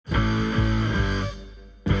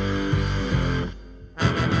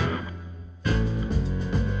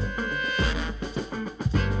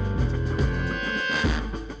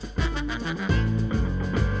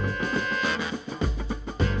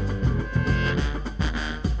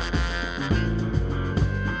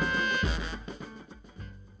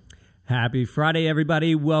Happy Friday,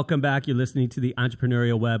 everybody. Welcome back. You're listening to the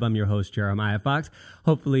Entrepreneurial Web. I'm your host, Jeremiah Fox.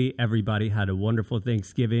 Hopefully, everybody had a wonderful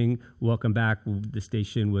Thanksgiving. Welcome back. The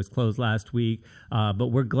station was closed last week, but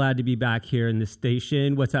we're glad to be back here in the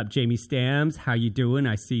station. What's up, Jamie Stams? How you doing?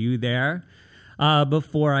 I see you there.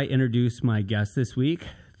 Before I introduce my guest this week,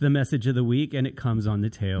 the message of the week, and it comes on the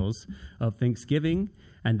tails of Thanksgiving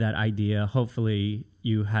and that idea. Hopefully,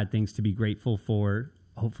 you had things to be grateful for.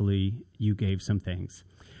 Hopefully, you gave some things.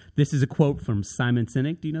 This is a quote from Simon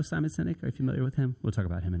Sinek. Do you know Simon Sinek? Are you familiar with him? We'll talk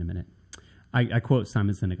about him in a minute. I quote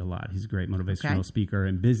Simon Sinek a lot. He's a great motivational speaker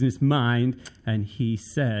and business mind. And he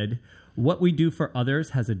said, what we do for others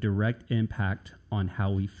has a direct impact on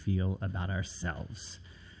how we feel about ourselves.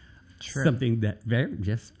 True. Something that,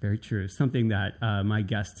 very true. Something that my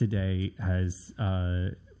guest today has,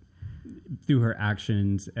 through her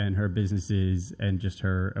actions and her businesses and just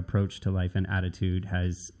her approach to life and attitude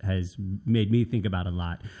has made me think about a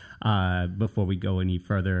lot. Before we go any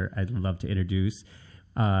further, I'd love to introduce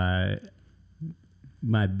my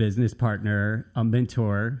business partner, a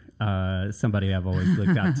mentor, somebody I've always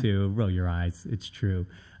looked up to. Roll your eyes. It's true.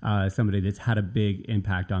 Somebody that's had a big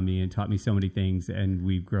impact on me and taught me so many things, and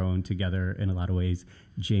we've grown together in a lot of ways.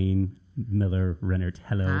 Jane Miller Rennert.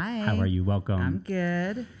 Hello. Hi. How are you? Welcome. I'm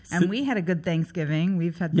good. And we had a good Thanksgiving.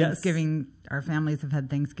 We've had Thanksgiving. Yes. Our families have had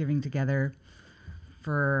Thanksgiving together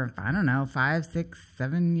for, I don't know, 5, 6,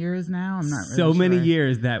 7 years now. I'm not really so sure. many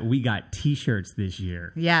years that we got T-shirts this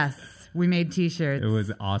year. Yes. We made T-shirts. It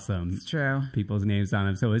was awesome. It's true. People's names on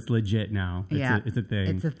them. So it's legit now. It's a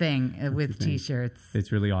thing. It's a thing with T-shirts.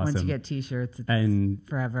 It's really awesome. Once you get T-shirts, it's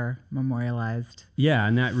forever memorialized. Yeah,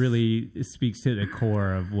 and that really speaks to the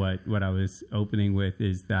core of what I was opening with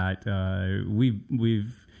is that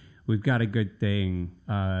we've got a good thing.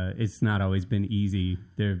 It's not always been easy.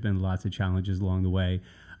 There have been lots of challenges along the way.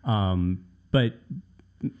 But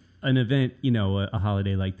an event, a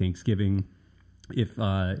holiday like Thanksgiving, if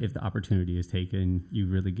the opportunity is taken, you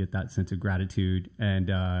really get that sense of gratitude and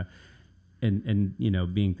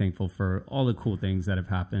being thankful for all the cool things that have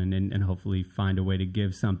happened and hopefully find a way to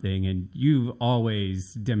give something. And you've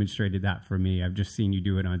always demonstrated that for me. I've just seen you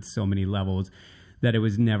do it on so many levels that it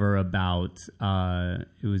was never about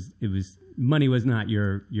it was money was not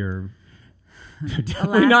your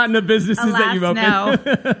definitely not in the businesses that you've opened. No.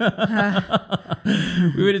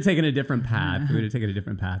 We would have taken a different path.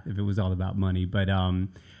 If it was all about money. But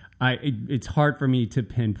it's hard for me to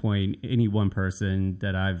pinpoint any one person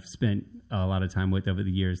that I've spent a lot of time with over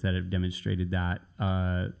the years that have demonstrated that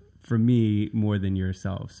for me more than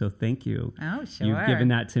yourself. So thank you. Oh, sure. You've given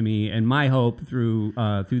that to me, and my hope through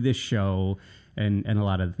this show and a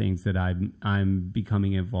lot of the things that I'm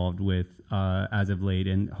becoming involved with as of late,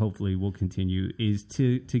 and hopefully will continue, is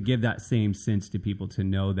to give that same sense to people, to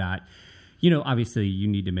know that, obviously you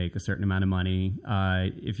need to make a certain amount of money.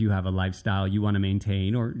 If you have a lifestyle you want to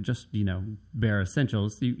maintain or just, bare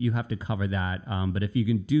essentials, you have to cover that. But if you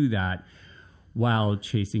can do that while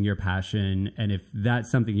chasing your passion, and if that's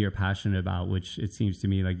something you're passionate about, which it seems to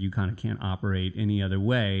me like you kind of can't operate any other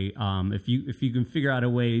way, if you can figure out a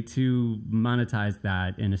way to monetize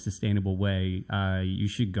that in a sustainable way, you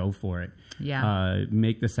should go for it. Yeah.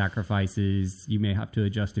 Make the sacrifices. You may have to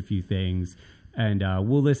adjust a few things. And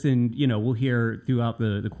we'll listen, we'll hear throughout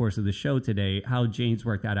the course of the show today how Jane's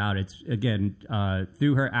worked that out. It's, again,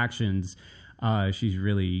 through her actions, she's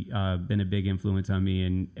really been a big influence on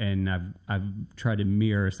me, and I've tried to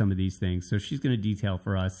mirror some of these things. So she's going to detail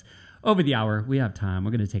for us over the hour. We have time.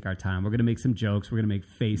 We're going to take our time. We're going to make some jokes. We're going to make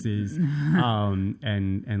faces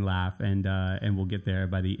and laugh, and we'll get there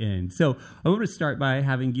by the end. So I want to start by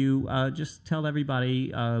having you just tell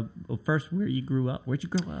everybody first where you grew up. Where'd you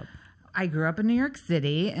grow up? I grew up in New York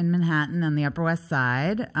City, in Manhattan, on the Upper West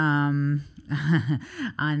Side, on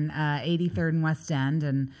 83rd and West End.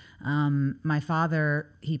 And my father,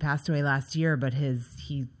 he passed away last year, but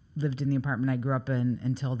he lived in the apartment I grew up in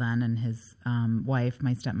until then, and his wife,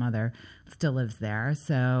 my stepmother, still lives there.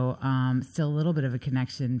 So still a little bit of a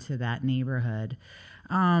connection to that neighborhood.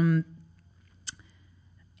 But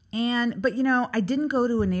I didn't go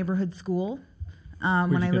to a neighborhood school.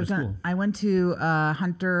 When I lived I went to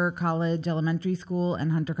Hunter College Elementary School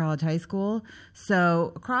and Hunter College High School.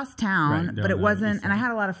 So across town, right, but it wasn't, and I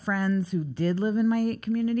had a lot of friends who did live in my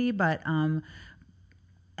community, but, and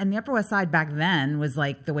the Upper West Side back then was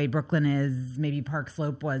like the way Brooklyn is, maybe Park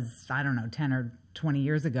Slope was, I don't know, 10 or 20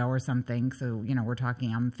 years ago or something. So, we're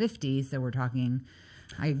talking, I'm 50, so we're talking,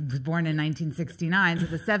 I was born in 1969, so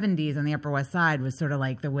the 70s on the Upper West Side was sort of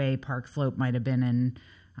like the way Park Slope might have been in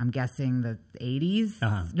I'm guessing the 80s.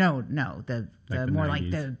 Uh-huh. No, the more 90s. like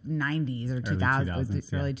the 90s or Early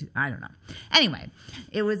 2000s. Early I don't know. Anyway,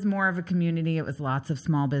 it was more of a community. It was lots of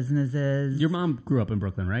small businesses. Your mom grew up in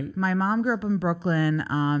Brooklyn, right? My mom grew up in Brooklyn.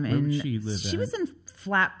 Where did she live? She was in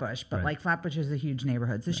Flatbush, but like Flatbush is a huge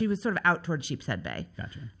neighborhood. So she was sort of out towards Sheepshead Bay.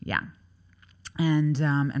 Gotcha. Yeah. And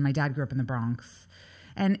my dad grew up in the Bronx.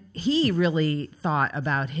 And he really thought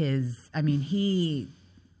about he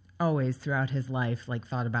always throughout his life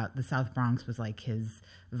thought about the South Bronx was like his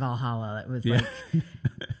Valhalla. It was like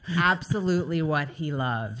absolutely what he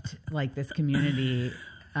loved, like this community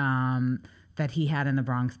that he had in the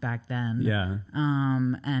Bronx back then. Yeah.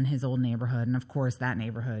 And his old neighborhood. And of course that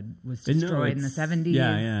neighborhood was destroyed in the 70s.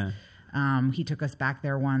 Yeah, yeah. He took us back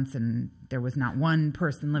there once, and there was not one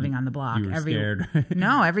person living on the block. You were scared.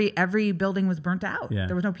 No, every building was burnt out. Yeah.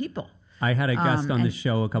 There was no people. I had a guest on the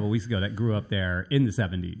show a couple of weeks ago that grew up there in the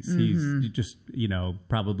 70s. Mm-hmm. He's just,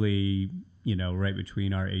 probably, right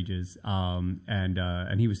between our ages.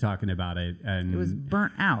 And he was talking about it. And it was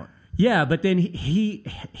burnt out. Yeah, but then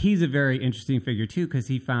he's a very interesting figure too, because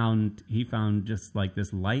he found just like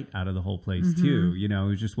this light out of the whole place too. He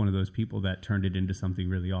was just one of those people that turned it into something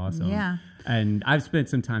really awesome. Yeah, and I've spent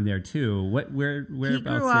some time there too. Whereabouts he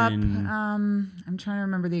grew up? I'm trying to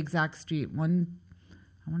remember the exact street.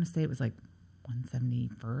 I want to say it was like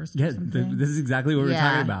 171st. Yeah, or something. This is exactly what we're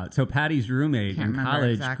talking about. So Patty's roommate in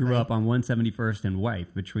college grew up on 171st and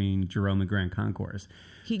Wythe between Jerome and Grand Concourse.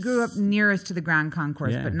 He grew up nearest to the Grand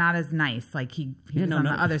Concourse, but not as nice. Like he was on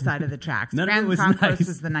the other side of the tracks. Grand Concourse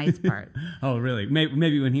was the nice part. Oh, really?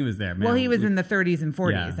 Maybe when he was there. Well, he was in the 30s and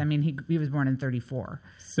 40s. Yeah. I mean, he was born in 34.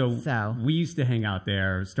 So we used to hang out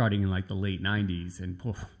there starting in like the late 90s, and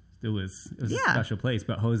it was a special place.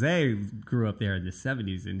 But Jose grew up there in the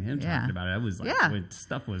 70s, and him talking about it, it was like when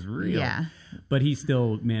stuff was real. Yeah. But he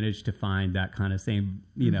still managed to find that kind of same,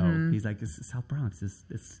 he's like, this is South Bronx.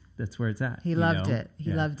 That's where it's at. He loved it.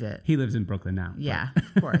 He loved it. He lives in Brooklyn now. Yeah,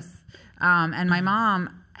 of course. And my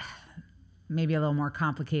mom, maybe a little more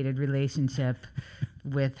complicated relationship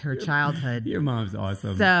with her childhood. Your mom's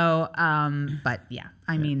awesome. So, but yeah,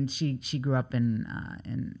 I mean, she grew up in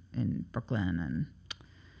Brooklyn, and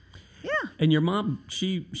yeah. And your mom,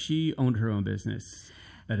 she owned her own business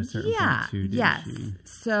at a certain point too, didn't she?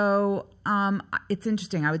 So it's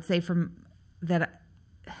interesting. I would say from that.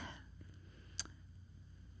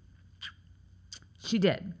 She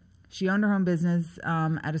did. She owned her own business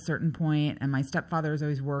at a certain point, and my stepfather has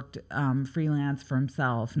always worked freelance for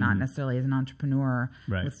himself, not necessarily as an entrepreneur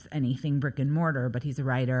with anything brick and mortar, but he's a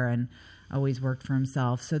writer and always worked for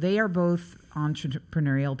himself. So they are both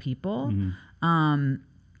entrepreneurial people. And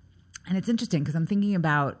it's interesting because I'm thinking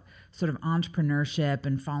about sort of entrepreneurship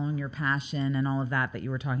and following your passion and all of that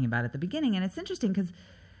you were talking about at the beginning. And it's interesting because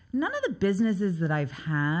none of the businesses that I've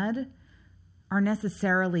had are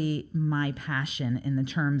necessarily my passion in the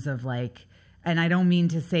terms of and I don't mean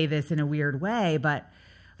to say this in a weird way, but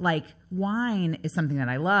wine is something that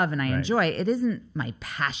I love and I enjoy. It isn't my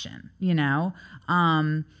passion,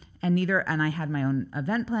 and I had my own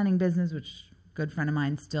event planning business, which a good friend of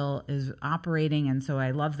mine still is operating. And so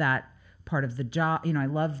I love that part of the job. I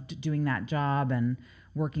loved doing that job, and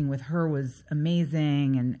working with her was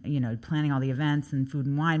amazing, and planning all the events and food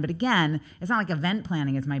and wine. But again, it's not like event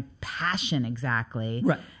planning is my passion exactly.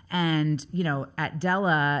 Right. And at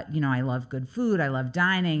Della, I love good food, I love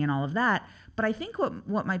dining and all of that. But I think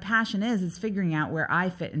what my passion is figuring out where I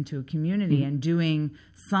fit into a community and doing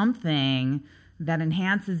something that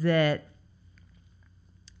enhances it.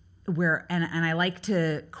 And I like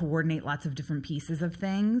to coordinate lots of different pieces of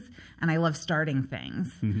things, and I love starting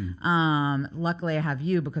things. Luckily, I have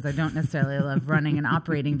you, because I don't necessarily love running and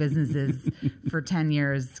operating businesses for 10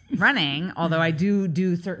 years running, although I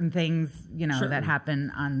do certain things, that happen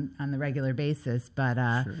on the regular basis. But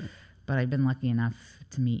I've been lucky enough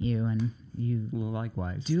to meet you, and you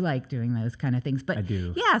likewise do like doing those kind of things. But I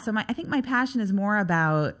do. Yeah, so I think my passion is more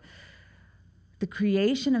about the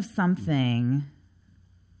creation of something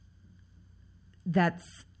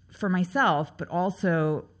that's for myself, but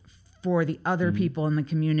also for the other people in the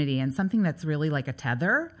community, and something that's really like a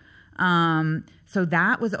tether. So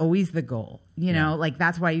that was always the goal,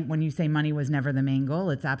 that's why when you say money was never the main goal,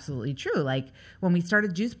 it's absolutely true. When we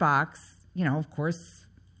started Juice Box, of course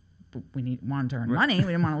we wanted to earn money. We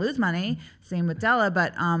didn't want to lose money. Same with Della,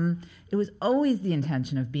 but it was always the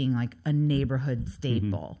intention of being like a neighborhood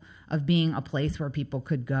staple, of being a place where people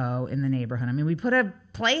could go in the neighborhood. I mean, we put a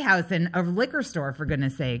playhouse in a liquor store, for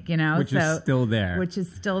goodness sake, which is still there. Which is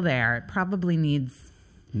still there. It probably needs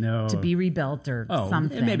to be rebuilt or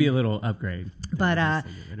something. Maybe a little upgrade. But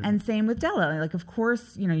and same with Della. Like, of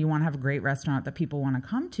course, you want to have a great restaurant that people want to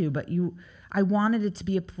come to, but I wanted it to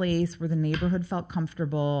be a place where the neighborhood felt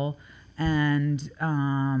comfortable and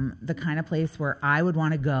the kind of place where I would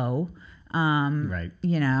want to go. Right.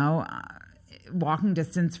 Walking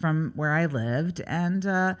distance from where I lived, and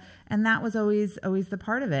that was always the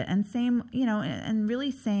part of it. And same, and really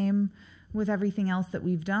same with everything else that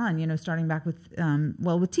we've done. Starting back with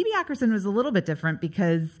with TB Ackerson was a little bit different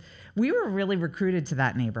because we were really recruited to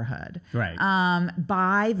that neighborhood, right?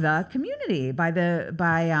 By the community, by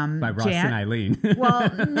Ross and Eileen. Well,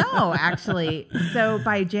 no, actually, so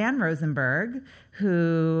by Jan Rosenberg,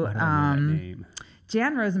 who I don't know that name.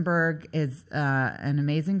 Jan Rosenberg is an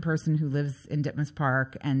amazing person who lives in Ditmas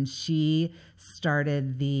Park, and she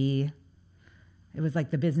started it was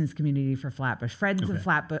like the business community for Flatbush, Friends of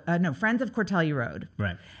Cortellia Road.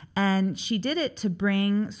 Right. And she did it to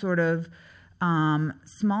bring sort of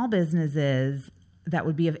small businesses that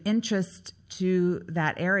would be of interest to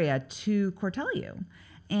that area to Cortellia.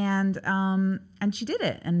 And she did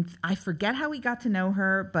it. And I forget how we got to know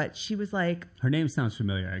her, but she was like... Her name sounds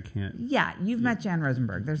familiar. I can't... Yeah, you've met Jan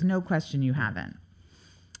Rosenberg. There's no question you haven't.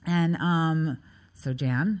 And so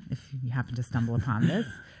Jan, if you happen to stumble upon this...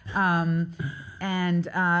 and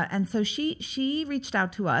so she reached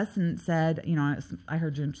out to us and said, I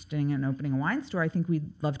heard you're interested in opening a wine store. I think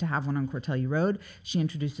we'd love to have one on Cortellia Road. She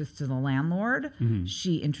introduced us to the landlord. Mm-hmm.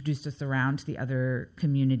 She introduced us around to the other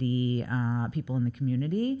community, people in the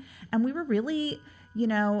community. And we were really,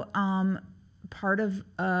 part of,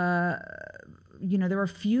 there were a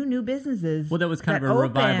few new businesses. Well, that was kind of a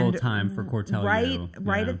revival time for Cortellia.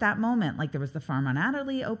 Right at that moment. Like, there was the Farm on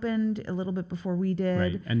Adderley opened a little bit before we did.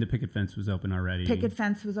 Right, and the Picket Fence was open already. Picket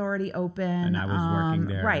Fence was already open. And I was working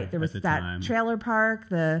there. Right, there was that trailer park,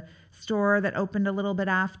 the store that opened a little bit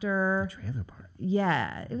after. The trailer park.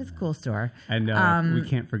 Yeah, it was a cool store. And we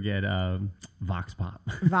can't forget Vox Pop.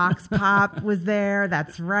 Vox Pop was there.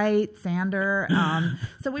 That's right. Sander.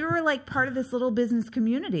 So we were like part of this little business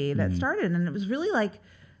community that started. And it was really like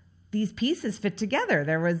these pieces fit together.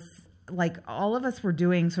 There was like all of us were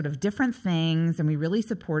doing sort of different things, and we really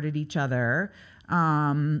supported each other.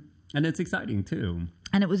 And it's exciting too.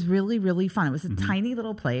 And it was really, really fun. It was a tiny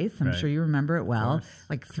little place. I'm sure you remember it well.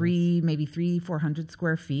 Like 400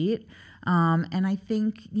 square feet. And I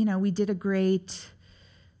think, we did a great,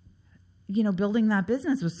 building that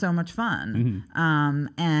business was so much fun.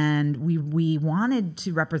 Mm-hmm. And we wanted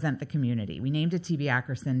to represent the community. We named it TB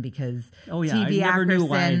Ackerson because TB Ackerson knew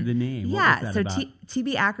why the name. Yeah, so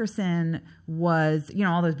TB Ackerson was,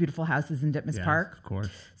 all those beautiful houses in Ditmas Park. Of course.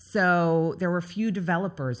 So there were a few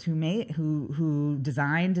developers who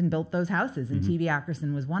designed and built those houses, and TB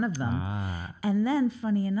Ackerson was one of them. And then,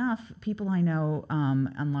 funny enough, people I know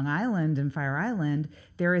on Long Island and Fire Island,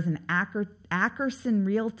 there is an Ackerson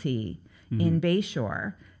Realty in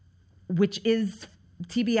Bayshore, which is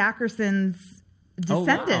TB Ackerson's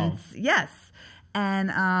descendants. Oh, wow. Yes.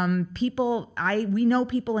 And we know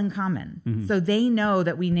people in common. Mm-hmm. So they know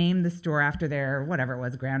that we named the store after their, whatever it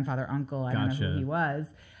was, grandfather, uncle, I don't know who he was,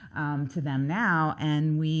 to them now.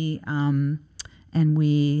 And we named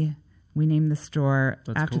the store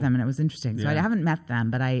after them, and it was interesting. So I haven't met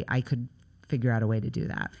them, but I could figure out a way to do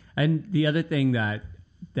that. And the other thing that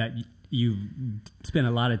you've spent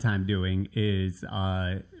a lot of time doing is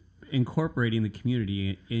incorporating the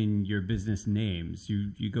community in your business names.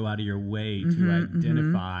 You go out of your way to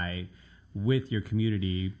identify with your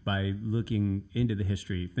community by looking into the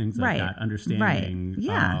history, things like that, understanding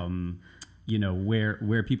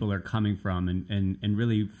where people are coming from and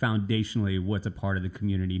really foundationally what's a part of the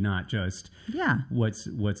community, not just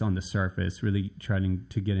what's on the surface, really trying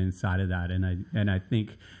to get inside of that. And I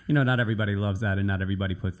think, not everybody loves that and not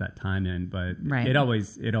everybody puts that time in, but it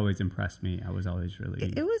always impressed me. I was always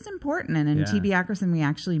really... It was important. And in TB Ackerson, we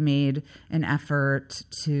actually made an effort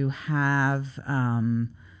to have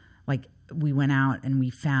we went out and we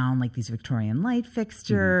found like these Victorian light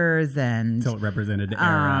fixtures and so it represented the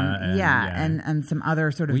era. And some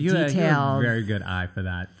other sort of details. You have a very good eye for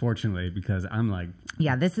that, fortunately, because I'm like,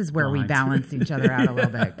 this is where we balance each other out a little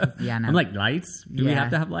bit. I'm like, lights? Do we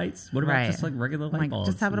have to have lights? What about just like regular light bulbs?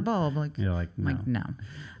 Just have it a bulb. You're like, no.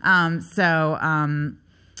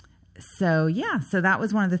 So that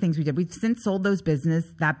was one of the things we did. We've since sold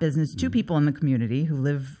that business to people in the community who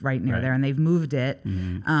live right near there, and they've moved it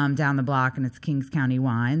down the block, and it's Kings County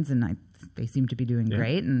Wines, and they seem to be doing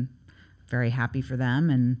great, and very happy for them.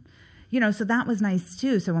 And, so that was nice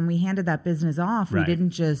too. So when we handed that business off, we didn't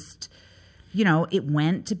just, it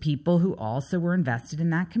went to people who also were invested in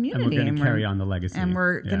that community. And we're going to carry on the legacy. And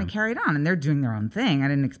we're going to carry it on. And they're doing their own thing. I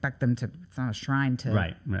didn't expect them to, it's not a shrine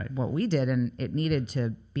to what we did. And it needed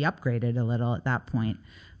to be upgraded a little at that point.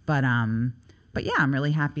 But yeah, I'm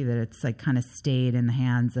really happy that it's like kind of stayed in the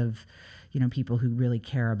hands of, people who really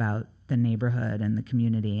care about the neighborhood and the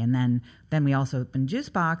community. And then we also opened Juice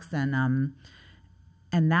Box, and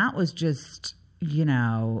that was just,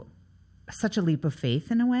 such a leap of faith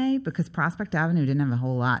in a way, because Prospect Avenue didn't have a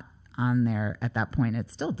whole lot on there at that point. It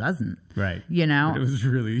still doesn't. Right. It was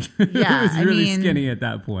really, skinny at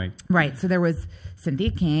that point. Right. So there was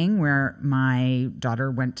Cynthia King, where my daughter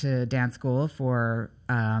went to dance school for,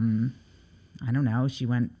 she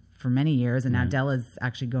went for many years, and now Della's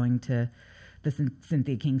actually going to the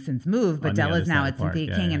Cynthia King since moved, but Della's now at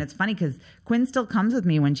Cynthia King. And it's funny because Quinn still comes with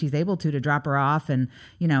me when she's able to drop her off. And,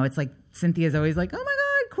 it's like Cynthia's always like, oh my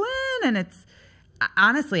God, Quinn. And it's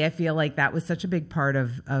honestly, I feel like that was such a big part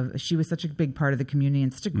she was such a big part of the community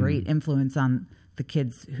and such a great influence on the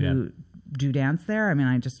kids who do dance there. I mean,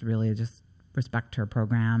 I just really respect her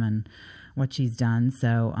program and what she's done.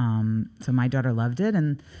 So my daughter loved it.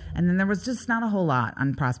 And then there was just not a whole lot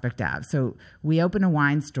on Prospect Ave. So we opened a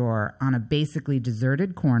wine store on a basically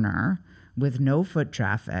deserted corner with no foot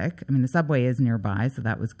traffic. I mean, the subway is nearby, so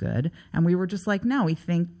that was good. And we were just like, no, we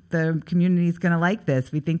think the community's going to like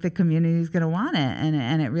this. We think the community's going to want it.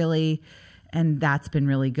 And it really, and that's been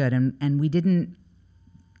really good. And we didn't,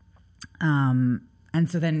 and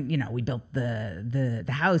so then, we built the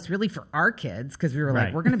house really for our kids, because we were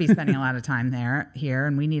like, we're going to be spending a lot of time here,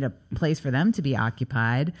 and we need a place for them to be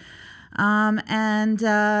occupied. And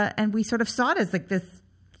we sort of saw it as like this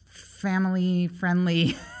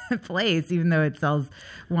family-friendly place, even though it sells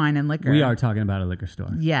wine and liquor. We are talking about a liquor store.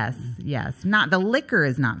 Yes. Not the liquor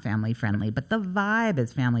is not family-friendly, but the vibe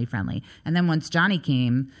is family-friendly. And then once Johnny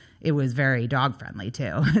came, it was very dog-friendly,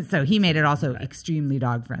 too. So he made it also extremely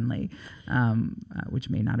dog-friendly, which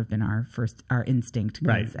may not have been our instinct,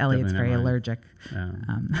 because Elliot's very allergic.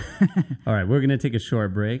 All right, we're going to take a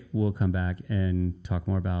short break. We'll come back and talk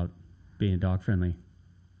more about being dog-friendly.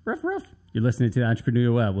 Ruff, ruff. You're listening to the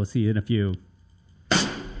Entrepreneurial Web. We'll see you in a few.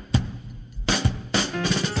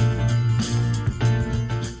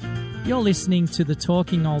 You're listening to the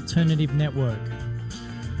Talking Alternative Network.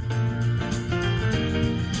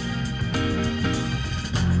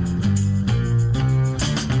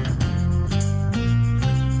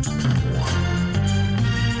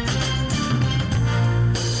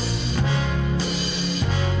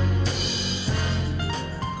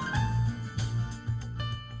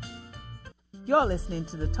 You're listening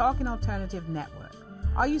to the Talking Alternative Network.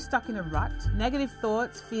 Are you stuck in a rut? Negative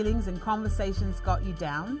thoughts, feelings, and conversations got you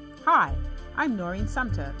down? Hi, I'm Noreen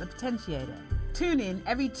Sumter, the Potentiator. Tune in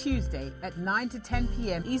every Tuesday at 9 to 10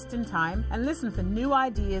 p.m. Eastern Time and listen for new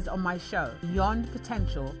ideas on my show, Beyond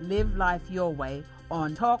Potential, Live Life Your Way,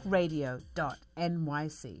 on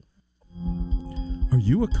talkradio.nyc. Are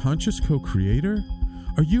you a conscious co-creator?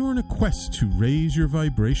 Are you on a quest to raise your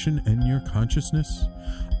vibration and your consciousness?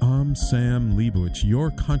 I'm Sam Leibowitz, your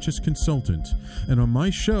conscious consultant, and on my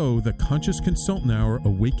show, The Conscious Consultant Hour,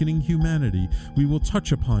 Awakening Humanity, we will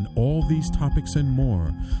touch upon all these topics and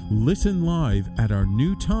more. Listen live at our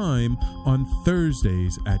new time on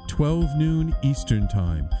Thursdays at 12 noon Eastern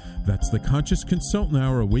Time. That's The Conscious Consultant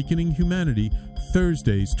Hour, Awakening Humanity,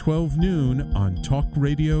 Thursdays 12 noon on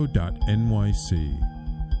talkradio.nyc.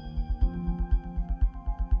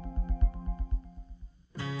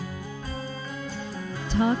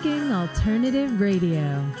 Talking Alternative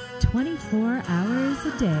Radio, 24 hours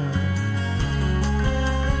a day.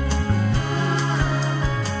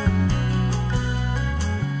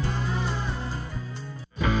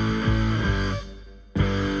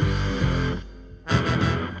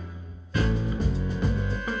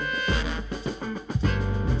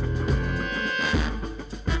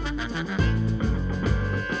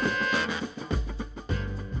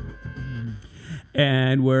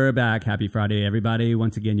 And we're back. Happy Friday, everybody.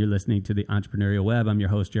 Once again, you're listening to the Entrepreneurial Web. I'm your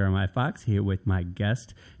host, Jeremiah Fox, here with my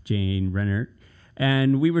guest, Jane Renner.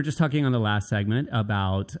 And we were just talking on the last segment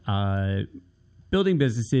about building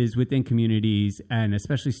businesses within communities, and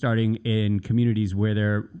especially starting in communities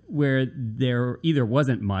where there either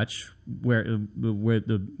wasn't much, where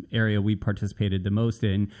the area we participated the most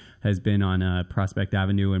in has been on Prospect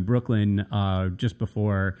Avenue in Brooklyn, just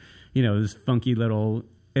before, this funky little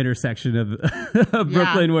intersection of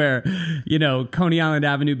Brooklyn where, you know, Coney Island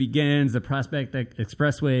Avenue begins, the Prospect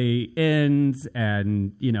Expressway ends,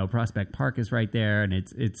 and, you know, Prospect Park is right there. And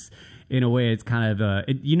it's in a way, it's kind of,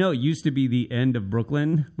 it used to be the end of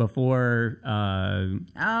Brooklyn before,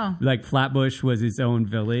 like Flatbush was its own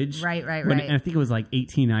village. Right. And I think it was like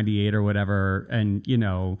 1898 or whatever. And, you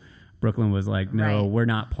know, Brooklyn was like, no, we're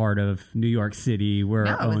not part of New York City. We're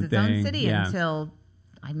our own thing. It was its own city until,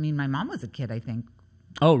 I mean, my mom was a kid, I think.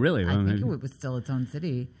 Oh, really? I think it was still its own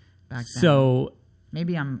city back then. So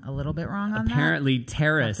maybe I'm a little bit wrong on apparently that.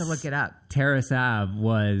 Terrace. I'll have to look it up. Terrace Ave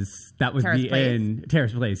was Terrace the Place? end.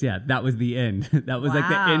 Terrace Place, yeah, that was the end. That was like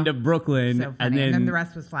the end of Brooklyn, So and then the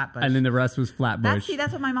rest was Flatbush. And then the rest was Flatbush.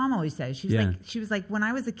 That's what my mom always says. She was like, when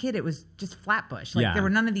I was a kid, it was just Flatbush. Like there were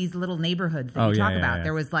none of these little neighborhoods that you talk about. Yeah.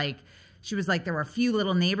 There was like. She was like, there were a few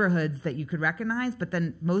little neighborhoods that you could recognize, but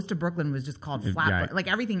then most of Brooklyn was just called Flatbush. Right. Like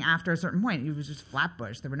everything after a certain point, it was just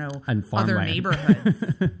Flatbush. There were no other neighborhoods.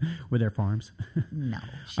 Were there farms? No.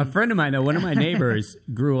 A friend of mine, though, one of my neighbors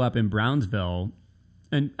grew up in Brownsville,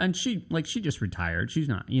 and she just retired. She's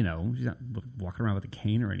not walking around with a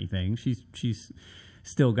cane or anything. She's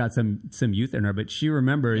still got some youth in her, but she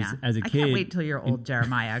remembers as a kid. I can't wait till you're old,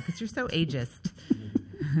 Jeremiah, because you're so ageist.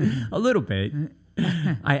 A little bit.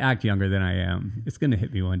 I act younger than I am. It's going to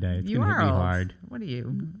hit me one day. It's going to hit me hard. What are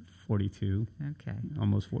you? 42. Okay.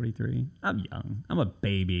 Almost 43. I'm young. I'm a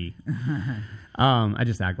baby. I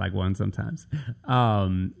just act like one sometimes.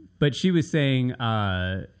 But she was saying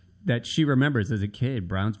that she remembers as a kid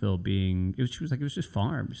Brownsville being. She was like, it was just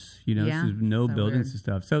farms. You know, yeah, no buildings and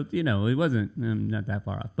stuff. So you know, it wasn't not that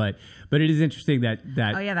far off. But it is interesting that.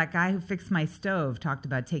 Oh yeah, that guy who fixed my stove talked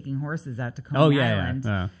about taking horses out to Coney Island.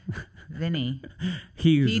 Yeah. Vinny.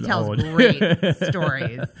 He tells old. great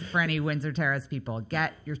stories for any Windsor Terrace people.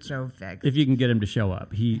 Get your stove fixed. If you can get him to show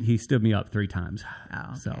up. He stood me up 3 times. Oh,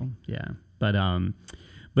 okay. So yeah.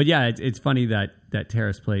 But yeah, it's funny that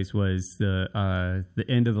Terrace Place was the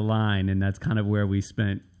end of the line, and that's kind of where we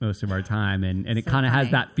spent most of our time, and it kind of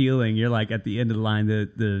has that feeling. You're like at the end of the line.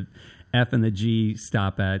 The F and the G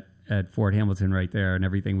stop at Fort Hamilton right there, and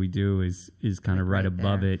everything we do is kind of right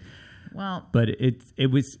above it. Well, but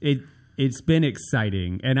it's been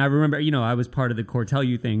exciting. And I remember, I was part of the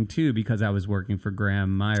Cortelu thing too, because I was working for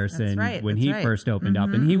Graham Meyerson when he first opened up.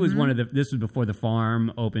 And he was this was before the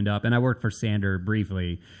farm opened up. And I worked for Sander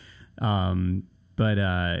briefly. But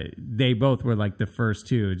they both were like the first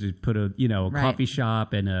two to put a coffee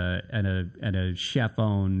shop and a chef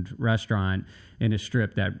owned restaurant in a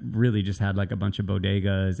strip that really just had like a bunch of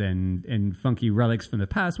bodegas and funky relics from the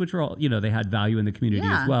past, which were all, they had value in the community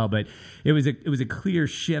as well. But it was a clear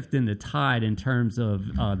shift in the tide in terms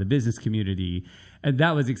of the business community. And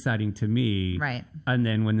that was exciting to me. Right. And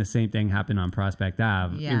then when the same thing happened on Prospect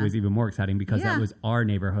Ave, it was even more exciting because that was our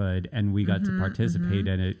neighborhood and we got to participate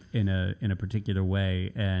in it in a particular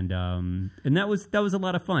way. And that was a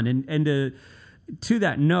lot of fun. And to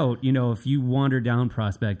that note, if you wander down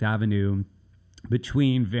Prospect Avenue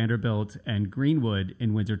between Vanderbilt and Greenwood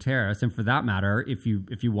in Windsor Terrace, and for that matter, if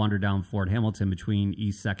you wander down Fort Hamilton between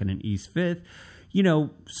East 2nd and East 5th,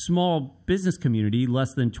 small business community,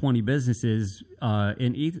 less than 20 businesses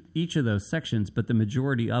in each of those sections, but the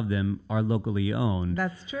majority of them are locally owned.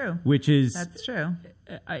 That's true. That's true.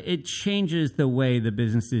 It changes the way the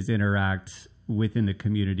businesses interact within the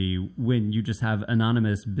community. When you just have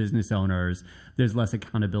anonymous business owners, there's less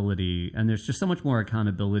accountability, and there's just so much more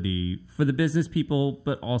accountability for the business people,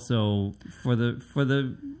 but also for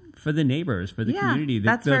the neighbors, for the community.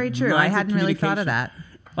 That's very true. I hadn't really thought of that.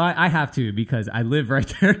 I have to, because I live right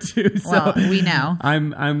there too. So well, we know.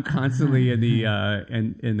 I'm constantly in the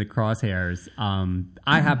in the crosshairs.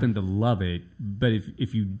 I happen to love it, but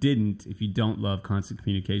if you don't love constant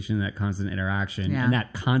communication, that constant interaction, and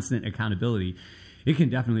that constant accountability, it can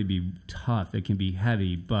definitely be tough. It can be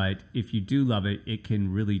heavy, but if you do love it, it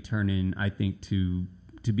can really turn in, I think, to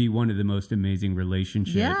be one of the most amazing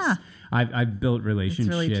relationships. Yeah. I've built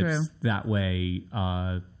relationships that way.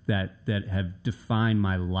 That have defined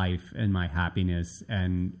my life and my happiness,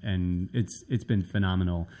 and it's been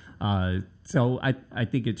phenomenal. So I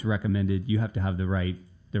think it's recommended. You have to have the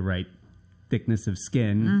right thickness of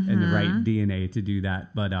skin and the right DNA to do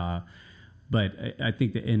that. But I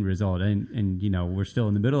think the end result, and we're still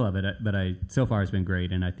in the middle of it. But so far it's been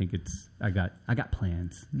great, and I think I got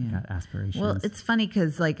plans, got aspirations. Well, it's funny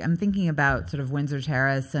because I'm thinking about sort of Windsor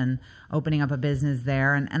Terrace and opening up a business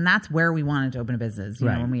there, and that's where we wanted to open a business. You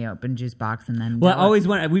know, when we opened Juice Box, and then I always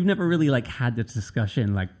want. We've never really had this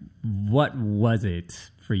discussion. Like, what was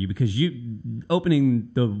it for you? Because you opening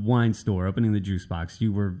the wine store, opening the Juice Box,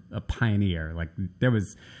 you were a pioneer. Like, there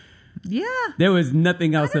was Yeah. There was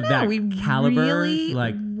nothing else of that caliber. We really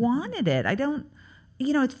wanted it. I don't,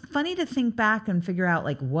 it's funny to think back and figure out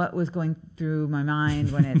like what was going through my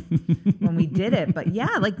mind when we did it. But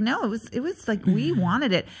yeah, no, it was like we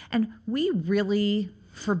wanted it. And we really,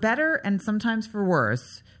 for better and sometimes for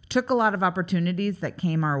worse, took a lot of opportunities that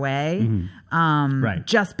came our way,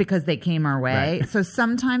 just because they came our way. Right. So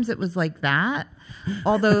sometimes it was like that.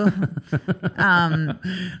 Although,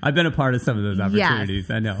 I've been a part of some of those opportunities.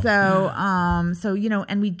 Yes. I know. So,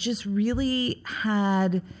 and we just really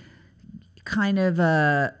had kind of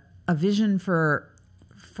a vision for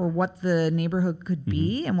what the neighborhood could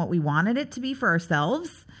be and what we wanted it to be for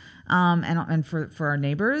ourselves. And for our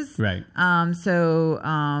neighbors. Right. So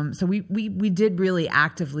we did really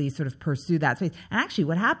actively sort of pursue that space. And actually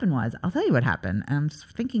what happened was, I'll tell you what happened. And I'm just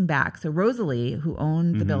thinking back. So Rosalie, who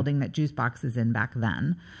owned the building that Juice Box is in back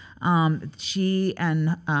then, she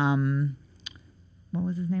and, what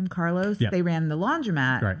was his name? Carlos. Yep. They ran the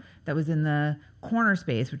laundromat that was in the corner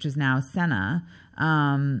space, which is now Senna.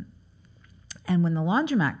 And when the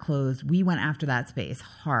laundromat closed, we went after that space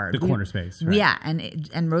hard. The corner space, right? Yeah,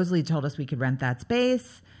 and Rosalie told us we could rent that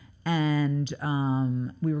space, and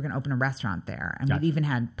we were going to open a restaurant there. And we'd even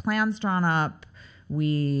had plans drawn up.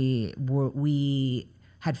 We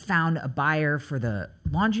had found a buyer for the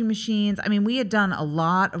laundry machines. I mean, we had done a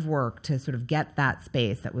lot of work to sort of get that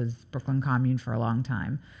space that was Brooklyn Commune for a long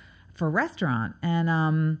time for a restaurant.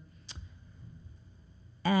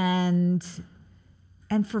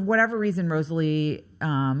 And for whatever reason, Rosalie,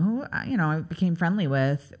 who I became friendly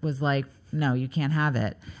with, was like, "No, you can't have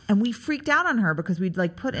it." And we freaked out on her because we'd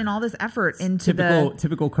put in all this effort into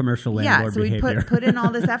typical commercial landlord behavior. Yeah, so we put in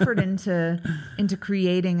all this effort into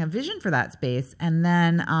creating a vision for that space, and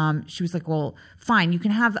then she was like, "Well, fine, you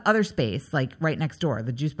can have other space right next door,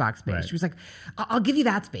 the Juice Box space." Right. She was like, "I'll give you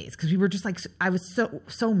that space," because we were just I was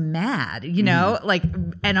so mad,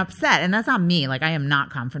 and upset, and that's not me. I am not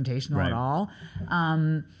confrontational at all.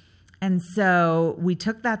 And so we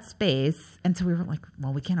took that space, and so we were like,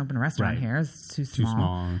 well, we can't open a restaurant here. It's too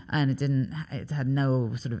small. And it had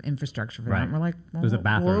no sort of infrastructure for that. And we're like, well, there's a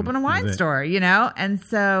bathroom. We'll open a wine store, And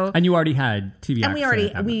so... And you already had TV and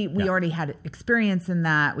we already had experience in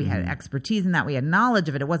that. We had expertise in that. We had knowledge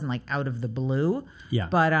of it. It wasn't out of the blue. Yeah.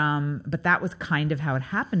 But that was kind of how it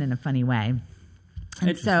happened in a funny way.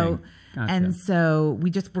 And so... Gotcha. And so we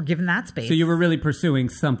just were given that space. So you were really pursuing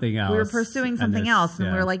something else. We were pursuing something else.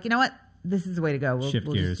 And we were like, you know what? This is the way to go. We'll just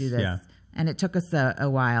do this. Yeah. And it took us a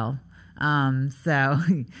while. So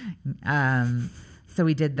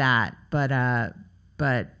we did that. But I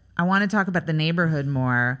want to talk about the neighborhood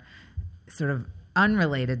more, sort of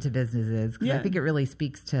unrelated to businesses, because I think it really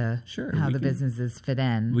speaks to how the businesses fit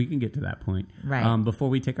in. We can get to that point. Right. Before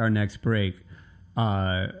we take our next break,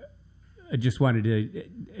 I just wanted to,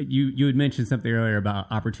 you had mentioned something earlier about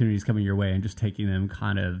opportunities coming your way and just taking them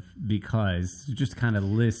kind of because, just kind of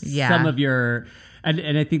list some of your,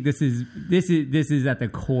 and I think this is at the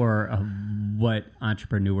core of what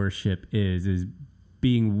entrepreneurship is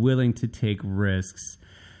being willing to take risks,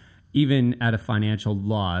 even at a financial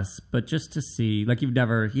loss, but just to see, you've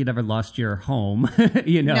never lost your home,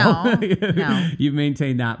 No. You've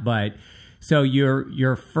maintained that, but so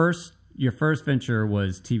your first venture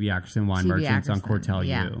was TV Ackerson Wine Merchants on Cortell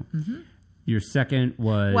U. Mm-hmm. Your second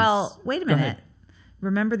was... Well, wait a minute.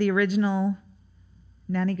 Remember the original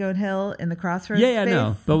Nanny Goat Hill in the Crossroads space?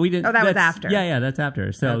 No. But we didn't... Oh, that was after. Yeah, that's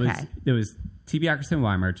after. So okay. it was TV Ackerson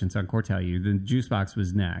Wine Merchants on Cortell U. Then Juice Box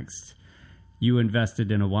was next. You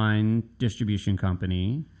invested in a wine distribution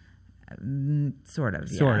company. Sort of,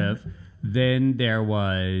 Sort of. Then there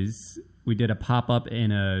was... We did a pop-up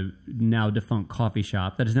in a now defunct coffee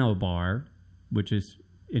shop that is now a bar, which is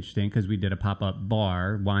interesting because we did a pop-up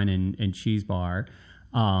bar, wine and cheese bar.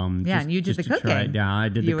 And you did the cooking. Try it down. I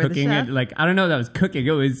did the cooking. I don't know if that was cooking.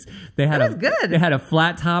 It was good. They had a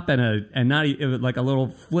flat top and it was like a little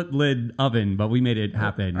flip lid oven, but we made it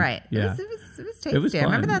happen. Right. Yeah. It was tasty. It was fun. I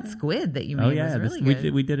remember that squid that you made. Oh yeah, was really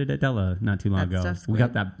good. We did it at Della not too long ago. We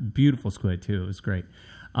got that beautiful squid too. It was great.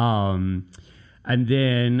 And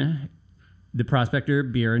then the Prospector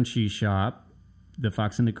Beer and Cheese Shop, the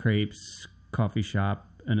Fox and the Crepes Coffee Shop,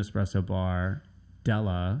 an espresso bar,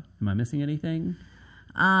 Della. Am I missing anything?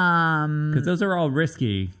 Because those are all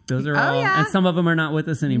risky. Those are all, and some of them are not with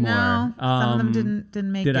us anymore. No, some of them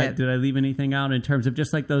didn't make it. Did I leave anything out in terms of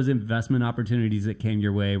just those investment opportunities that came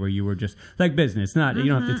your way, where you were just business? Not you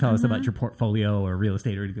don't have to tell us about your portfolio or real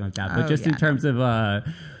estate or anything like that, but just in terms of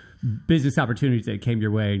business opportunities that came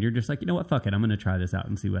your way, and you're just like, you know what, fuck it, I'm going to try this out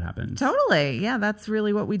and see what happens. Totally, yeah, that's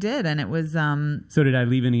really what we did, and it was. So did I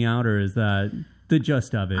leave any out, or is that? the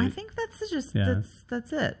gist of it. I think that's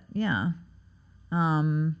it. Yeah.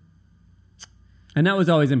 And that was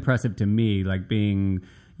always impressive to me, like being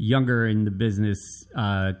younger in the business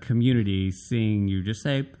community, seeing you just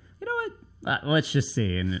say, you know what, let's just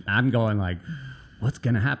see. And I'm going like, what's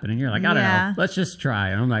going to happen? And you're like, I don't know. Let's just try.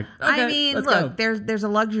 And I'm like, okay, I mean, look, go. there's a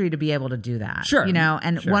luxury to be able to do that. Sure. You know,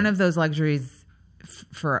 and one of those luxuries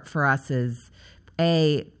for us is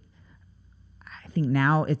I think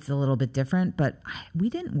now it's a little bit different, but we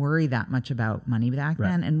didn't worry that much about money back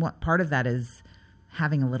then. And what part of that is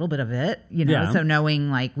having a little bit of it, you know, so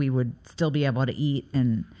knowing like we would still be able to eat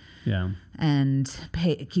and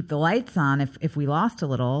keep the lights on if we lost a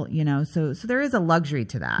little, you know, so there is a luxury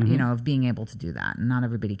to that, you know, of being able to do that, and not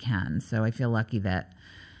everybody can. So I feel lucky that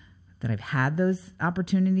I've had those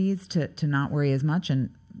opportunities to not worry as much. And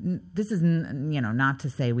this is, you know, not to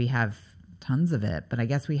say we have tons of it, but I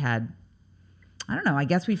guess we had, I don't know, I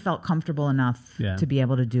guess we felt comfortable enough to be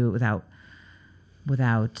able to do it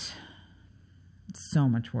without so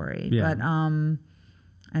much worry. But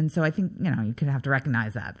and so I think, you know, you could have to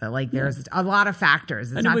recognize that like there's a lot of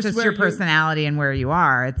factors. It's not just your personality and where you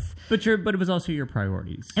are. But it was also your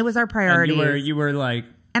priorities. It was our priorities. And you were like,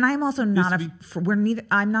 and I'm also not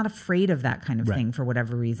I'm not afraid of that kind of thing for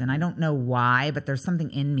whatever reason. I don't know why, but there's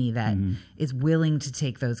something in me that is willing to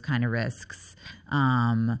take those kind of risks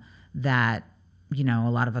that, you know,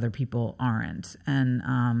 a lot of other people aren't.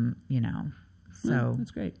 And you know, so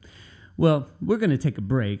that's great. Well, we're going to take a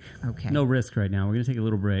break. Okay. No risk right now. We're going to take a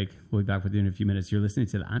little break. We'll be back with you in a few minutes. You're listening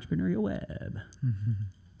to the Entrepreneurial Web.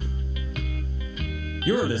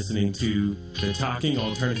 You're listening to the Talking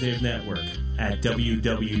Alternative Network at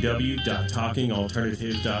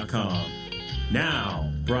www.talkingalternative.com.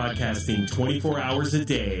 Now, broadcasting 24 hours a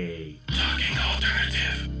day. Talking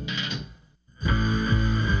Alternative.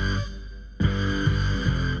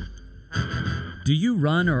 Do you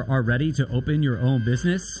run or are ready to open your own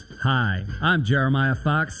business? Hi, I'm Jeremiah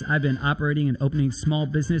Fox. I've been operating and opening small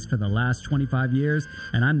business for the last 25 years,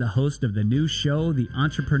 and I'm the host of the new show, The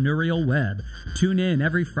Entrepreneurial Web. Tune in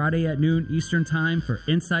every Friday at noon Eastern Time for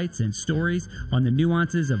insights and stories on the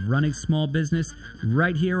nuances of running small business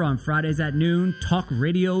right here on Fridays at noon,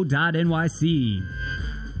 talkradio.nyc.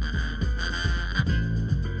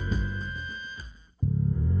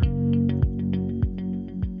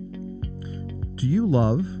 Do you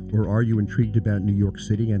love or are you intrigued about New York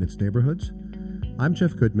City and its neighborhoods? I'm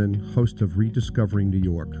Jeff Goodman, host of Rediscovering New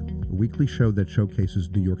York, a weekly show that showcases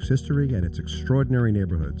New York's history and its extraordinary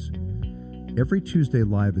neighborhoods. Every Tuesday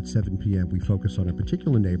live at 7 p.m., we focus on a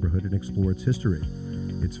particular neighborhood and explore its history,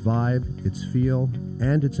 its vibe, its feel,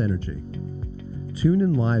 and its energy. Tune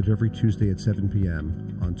in live every Tuesday at 7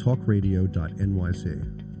 p.m. on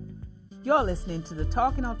talkradio.nyc. You're listening to the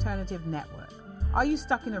Talking Alternative Network. Are you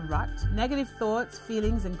stuck in a rut? Negative thoughts,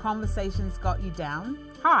 feelings, and conversations got you down?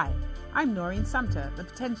 Hi, I'm Noreen Sumter, the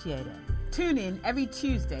Potentiator. Tune in every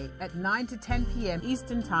Tuesday at 9 to 10 p.m.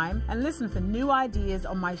 Eastern Time and listen for new ideas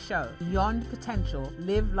on my show, Beyond Potential,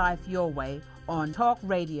 Live Life Your Way, on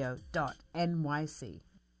talkradio.nyc.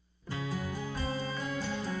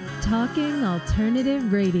 Talking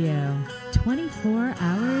Alternative Radio, 24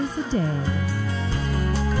 hours a day.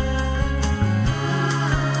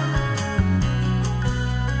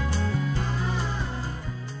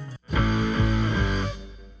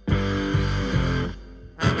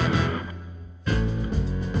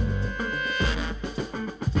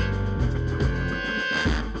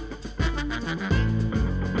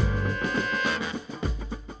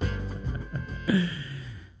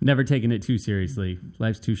 Never taking it too seriously.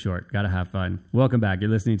 Life's too short. Gotta have fun. Welcome back. You're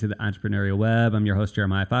listening to the Entrepreneurial Web. I'm your host,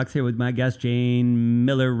 Jeremiah Fox, here with my guest, Jane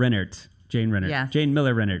Miller-Rennert. Jane Rennert. Yes. Jane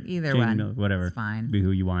Miller-Rennert. Either Jane one. Whatever. It's fine. Be who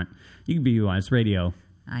you want. You can be who you want. It's radio.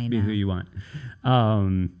 I know. Be who you want.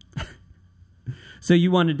 So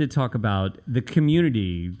you wanted to talk about the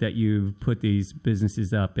community that you've put these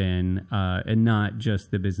businesses up in, and not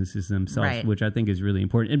just the businesses themselves, right, which I think is really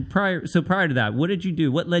important. And prior to that, what did you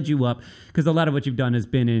do? What led you up? Because a lot of what you've done has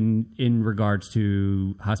been in regards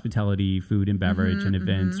to hospitality, food and beverage, and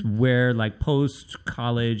events. Where, like, post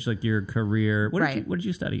college, like your career, what did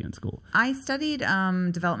you study in school? I studied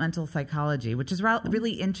developmental psychology, which is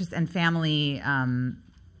really interesting, and family.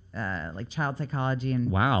 Like child psychology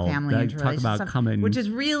and family interrelationship stuff, which is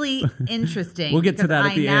really interesting. We'll get to that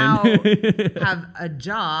at the end. I now have a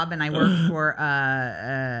job, and I work for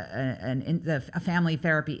a family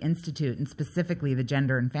therapy institute, and specifically the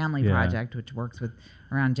Gender and Family Project, which works with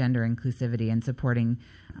around gender inclusivity and supporting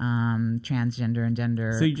transgender and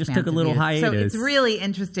gender. So you just took a little hiatus. So it's really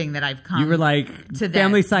interesting that I've come. You were like, to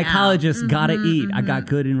family psychologist, gotta eat. Mm-hmm. I got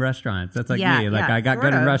good in restaurants. That's like me. Like I got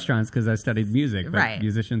good in restaurants because I studied music. But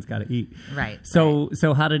musicians gotta eat. Right. So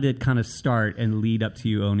how did it kind of start and lead up to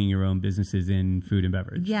you owning your own businesses in food and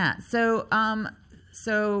beverage? Yeah. So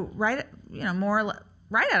right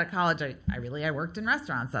out of college, I worked in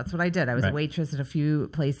restaurants. That's what I did. I was a waitress at a few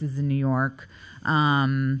places in New York.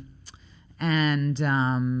 And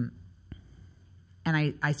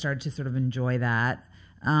I started to sort of enjoy that.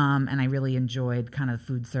 And I really enjoyed kind of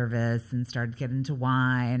food service and started getting into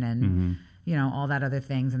wine and, all that other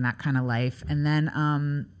things and that kind of life. And then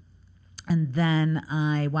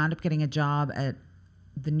I wound up getting a job at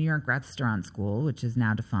the New York Restaurant School, which is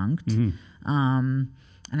now defunct.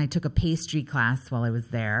 And I took a pastry class while I was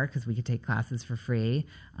there because we could take classes for free,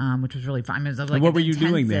 which was really fun. It was like what were you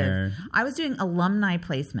doing there? I was doing alumni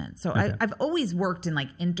placement. So I've always worked in like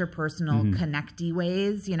interpersonal connecty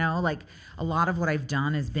ways, like a lot of what I've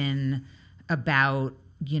done has been about,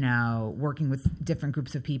 working with different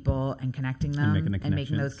groups of people and connecting them and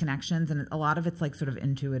making those connections. And a lot of it's like sort of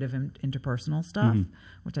intuitive interpersonal stuff,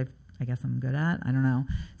 which I guess I'm good at. I don't know.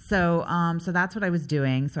 So that's what I was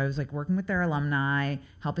doing. So I was like working with their alumni,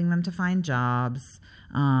 helping them to find jobs.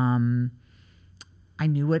 I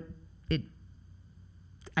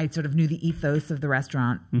sort of knew the ethos of the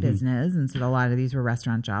restaurant business. And so a lot of these were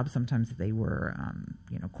restaurant jobs. Sometimes they were,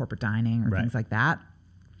 corporate dining or things like that.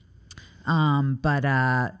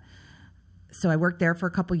 So I worked there for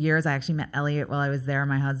a couple years. I actually met Elliot while I was there,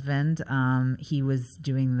 my husband. He was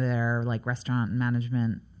doing their like restaurant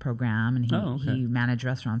management program, and he managed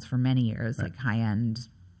restaurants for many years, like high-end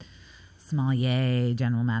sommelier,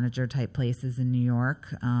 general manager type places in New York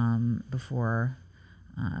before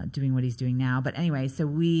doing what he's doing now. But anyway,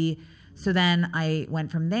 so then I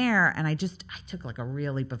went from there, and I took like a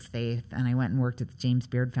real leap of faith, and I went and worked at the James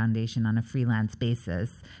Beard Foundation on a freelance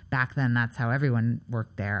basis. Back then, that's how everyone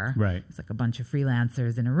worked there. Right. It's like a bunch of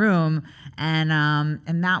freelancers in a room, and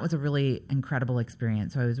that was a really incredible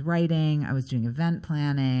experience. So I was writing, I was doing event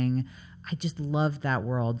planning. I just loved that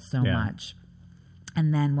world so much.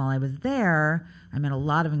 And then while I was there, I met a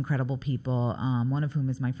lot of incredible people, one of whom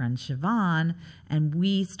is my friend Siobhan, and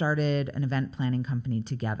we started an event planning company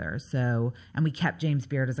together. So, and we kept James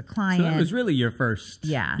Beard as a client. So that was really your first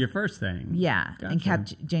thing. Yeah, gotcha. And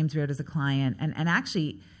kept James Beard as a client. And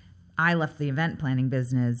actually, I left the event planning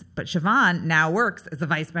business, but Siobhan now works as the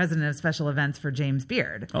vice president of special events for James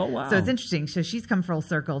Beard. Oh, wow. So it's interesting. So she's come full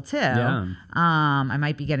circle, too. Yeah. I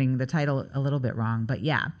might be getting the title a little bit wrong, but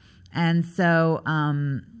yeah. And so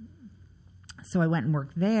I went and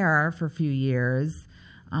worked there for a few years,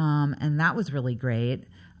 and that was really great.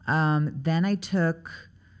 Then I took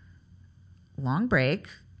a long break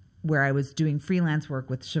where I was doing freelance work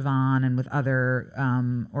with Siobhan and with other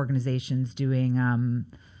organizations doing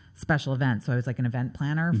special events. So I was like an event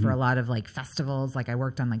planner for a lot of like festivals. Like I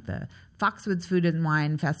worked on like the Foxwoods Food and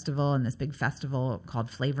Wine Festival and this big festival called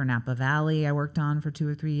Flavor Napa Valley I worked on for 2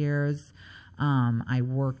 or 3 years. I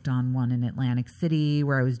worked on one in Atlantic City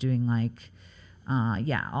where I was doing like,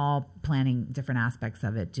 all planning different aspects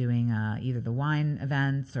of it, doing either the wine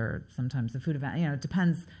events or sometimes the food event. It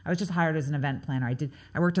depends. I was just hired as an event planner.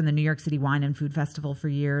 I worked on the New York City Wine and Food Festival for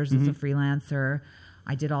years as a freelancer.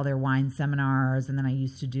 I did all their wine seminars, and then I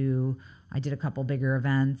did a couple bigger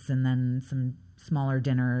events and then some smaller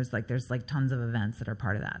dinners. Like there's like tons of events that are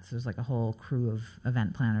part of that. So there's like a whole crew of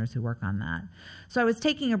event planners who work on that. So I was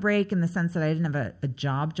taking a break in the sense that I didn't have a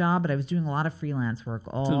job, but I was doing a lot of freelance work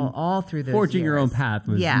all through those forging years. your own path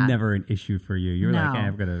was never an issue for you. You were like, hey,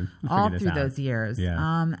 I'm going to figure this out. All through those years.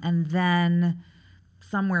 Yeah. And then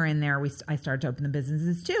somewhere in there, I started to open the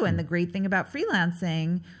businesses too. And the great thing about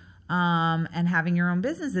freelancing and having your own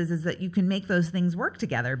businesses is that you can make those things work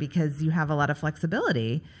together because you have a lot of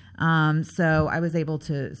flexibility. So I was able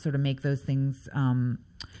to sort of make those things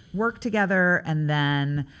work together. And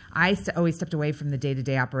then I always stepped away from the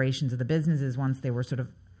day-to-day operations of the businesses once they were sort of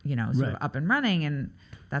up and running. And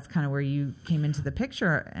that's kind of where you came into the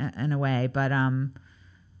picture in a way. But I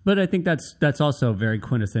think that's also very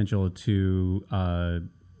quintessential to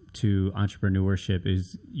entrepreneurship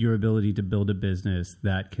is your ability to build a business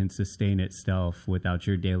that can sustain itself without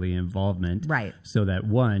your daily involvement. Right. So that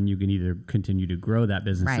one, you can either continue to grow that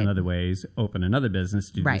business in other ways, open another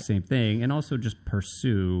business, do the same thing, and also just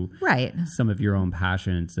pursue some of your own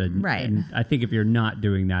passions. And I think if you're not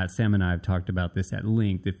doing that, Sam and I have talked about this at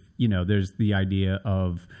length. If there's the idea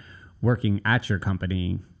of working at your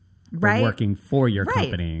company or working for your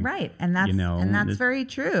company. Right. And that's very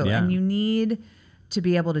true. Yeah. And you need to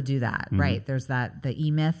be able to do that, right? There's the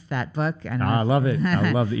E-Myth, that book. I love it.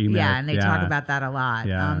 I love the E-Myth. Yeah, and they talk about that a lot.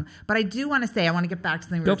 Yeah. But I do want to say, I want to get back to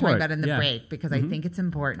something we were talking about in the break, because I think it's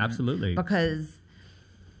important. Absolutely. Because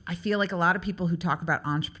I feel like a lot of people who talk about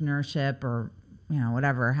entrepreneurship or,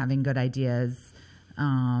 whatever, having good ideas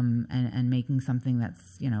and making something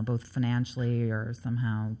that's, both financially or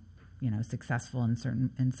somehow, successful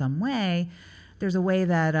in some way, there's a way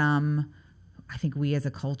that I think we as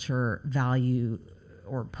a culture value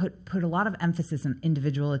or put a lot of emphasis on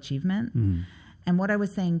individual achievement. And what I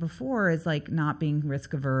was saying before is like not being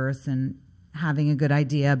risk averse and having a good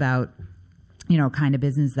idea about, kind of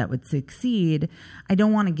business that would succeed. I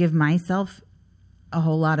don't want to give myself a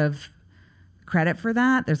whole lot of credit for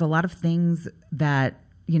that. There's a lot of things that,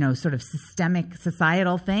 sort of systemic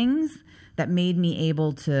societal things that made me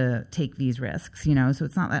able to take these risks, so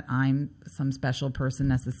it's not that I'm some special person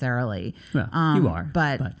necessarily. Well, you are.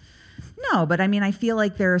 But no, but I mean, I feel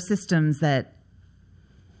like there are systems that,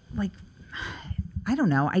 like, I don't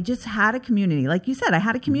know. I just had a community. Like you said, I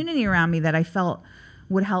had a community around me that I felt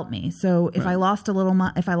would help me. So if I lost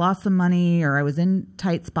if I lost some money or I was in a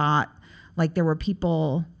tight spot, like there were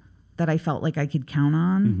people that I felt like I could count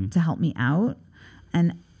on to help me out.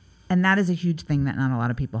 And that is a huge thing that not a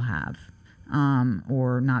lot of people have,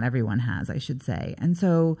 or not everyone has, I should say. And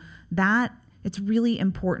so it's really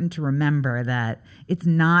important to remember that it's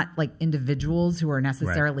not like individuals who are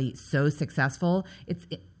necessarily so successful. It's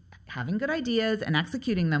having good ideas and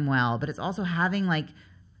executing them well, but it's also having like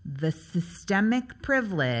the systemic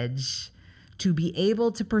privilege to be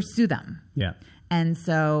able to pursue them. Yeah. And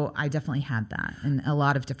so I definitely had that in a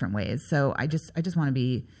lot of different ways. So I just want to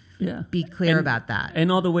be clear about that.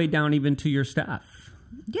 And all the way down even to your staff.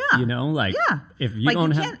 Yeah. If you like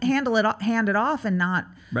don't can't hand it off and not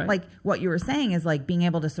like what you were saying is like being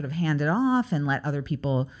able to sort of hand it off and let other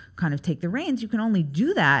people kind of take the reins. You can only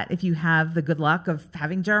do that if you have the good luck of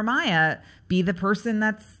having Jeremiah be the person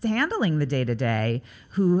that's handling the day to day,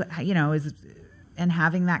 who, is, and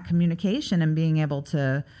having that communication and being able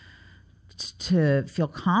to feel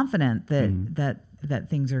confident that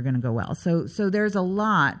things are going to go well. So there's a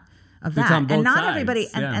lot of that, and not everybody,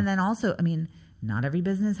 and then also, I mean, not every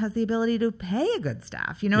business has the ability to pay a good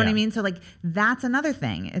staff. You know what I mean? So like, that's another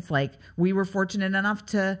thing. It's like, we were fortunate enough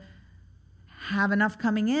to have enough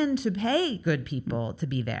coming in to pay good people to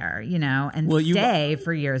be there, and stay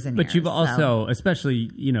for years and years. But you've also, especially,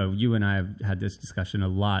 you and I have had this discussion a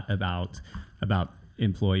lot about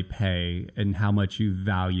employee pay and how much you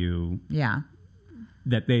value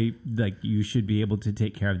that they, like, you should be able to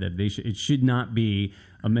take care of them. It should not be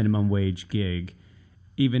a minimum wage gig.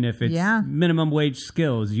 Even if it's minimum wage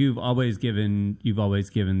skills, you've always given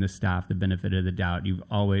the staff the benefit of the doubt. You've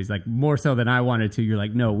always, like, more so than I wanted to, you're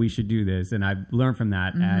like, no, we should do this. And I've learned from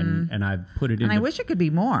that and I've put it in. And I wish it could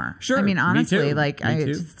be more. Sure. I mean, honestly, me too. But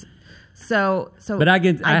I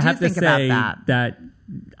have to say about that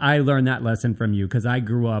I learned that lesson from you, because I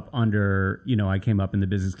grew up under, I came up in the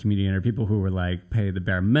business community and there are people who were like, pay the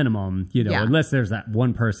bare minimum, unless there's that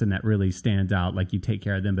one person that really stands out, like you take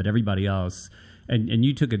care of them, but everybody else. And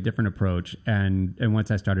you took a different approach, and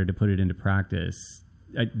once I started to put it into practice,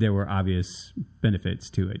 there were obvious benefits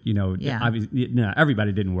to it.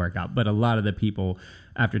 Everybody didn't work out, but a lot of the people,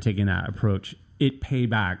 after taking that approach, it paid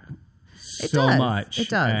back so much. It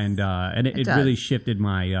does, and it really shifted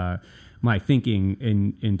my my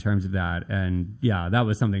thinking in terms of that. And that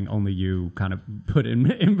was something only you kind of put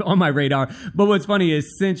in on my radar. But what's funny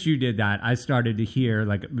is, since you did that, I started to hear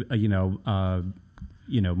like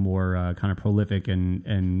more kind of prolific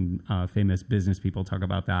and famous business people talk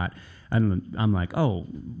about that. And I'm like, oh,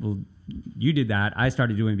 well, you did that. I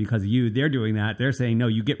started doing it because of you. They're doing that. They're saying, no,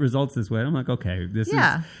 you get results this way. I'm like, okay, this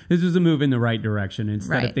is a move in the right direction.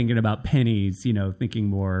 Instead of thinking about pennies, thinking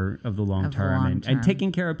more of the long term and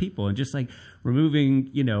taking care of people, and just like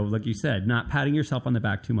removing, like you said, not patting yourself on the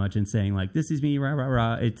back too much and saying like, this is me, rah, rah,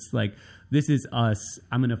 rah. It's like, this is us.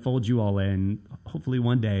 I'm going to fold you all in. Hopefully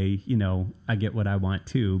one day, I get what I want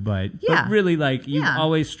too. But really, like, you've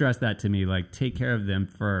always stressed that to me, like, take care of them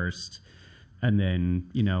first and then,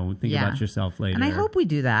 think about yourself later. And I hope we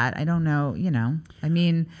do that. I don't know, I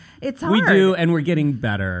mean, it's hard. We do, and we're getting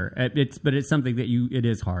better. But it's something that it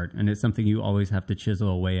is hard, and it's something you always have to chisel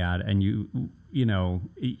away at. And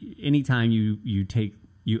anytime you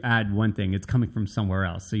add one thing, it's coming from somewhere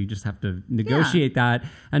else. So you just have to negotiate that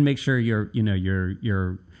and make sure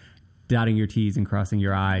you're dotting your T's and crossing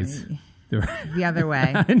your I's. The other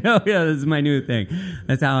way. I know. Yeah, this is my new thing.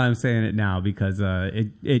 That's how I'm saying it now, because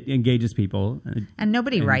it engages people. And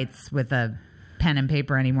nobody writes with a pen and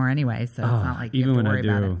paper anymore anyway, so it's not like you even have to when worry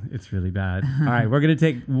I about do, it. it's really bad. All right, we're going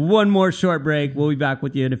to take one more short break. We'll be back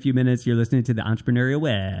with you in a few minutes. You're listening to the Entrepreneurial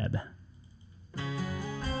Web.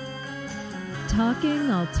 Talking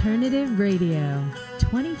Alternative Radio,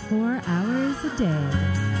 24 hours a day.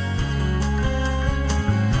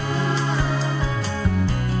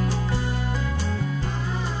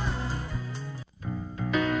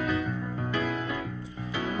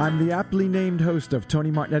 I'm the aptly named host of Tony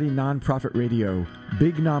Martignetti Nonprofit Radio.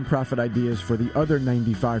 Big nonprofit ideas for the other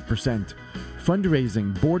 95%.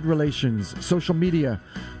 Fundraising, board relations, social media.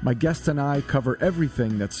 My guests and I cover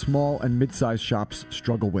everything that small and mid-sized shops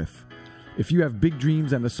struggle with. If you have big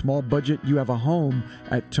dreams and a small budget, you have a home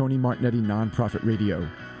at Tony Martignetti Nonprofit Radio.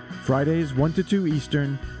 Fridays 1 to 2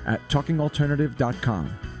 Eastern at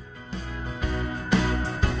talkingalternative.com.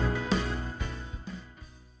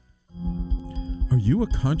 Are you a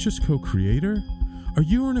conscious co-creator? Are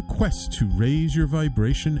you on a quest to raise your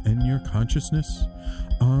vibration and your consciousness?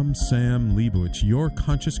 I'm Sam Leibowitz, your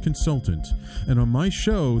conscious consultant, and on my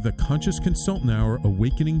show, The Conscious Consultant Hour,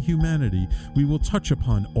 Awakening Humanity, we will touch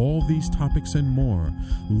upon all these topics and more.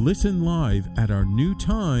 Listen live at our new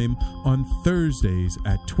time on Thursdays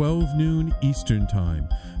at 12 noon Eastern Time.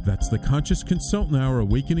 That's The Conscious Consultant Hour,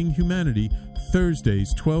 Awakening Humanity,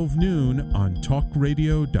 Thursdays 12 noon on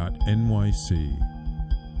talkradio.nyc.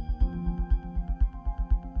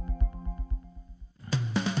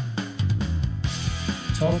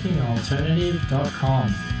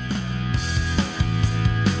 TalkingAlternative.com.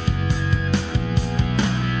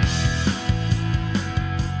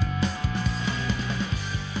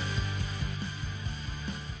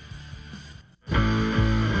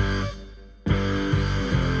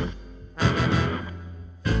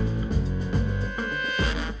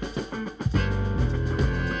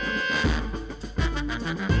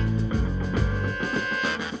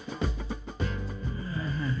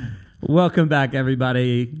 Welcome back,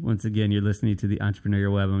 everybody. Once again, you're listening to the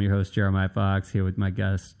Entrepreneurial Web. I'm your host, Jeremiah Fox, here with my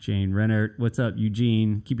guest, Jane Rennert. What's up,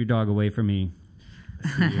 Eugene? Keep your dog away from me.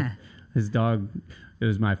 His dog, it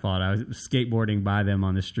was my fault. I was skateboarding by them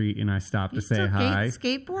on the street, and I stopped to say hi.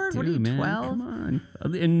 Skateboard? Dude, what are you, man, 12? Come on.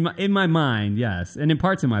 In my mind, yes. And in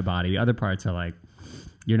parts of my body. Other parts are like,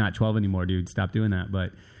 you're not 12 anymore, dude. Stop doing that.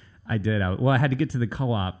 But I did. I had to get to the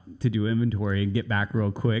co-op to do inventory and get back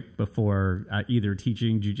real quick before either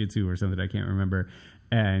teaching jiu-jitsu or something. I can't remember.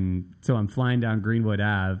 And so I'm flying down Greenwood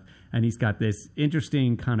Ave, and he's got this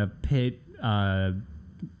interesting kind of pit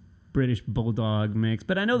British bulldog mix.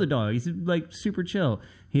 But I know the dog. He's like super chill.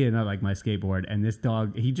 He did not like my skateboard. And this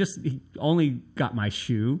dog, he only got my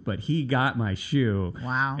shoe, but he got my shoe.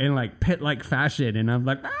 Wow. In like pit-like fashion. And I'm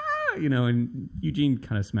like, and Eugene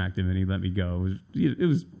kind of smacked him, and he let me go. It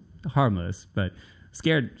was harmless, but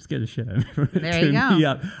scared the shit out of me. There you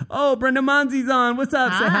go. Up. Oh, Brenda Monzi's on. What's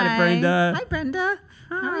up? Say hi to Brenda. Hi, Brenda.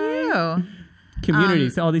 Hi. How are you?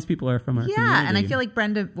 Community. So all these people are from our community. Yeah, and I feel like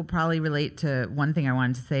Brenda will probably relate to one thing I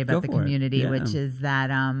wanted to say about the community, which is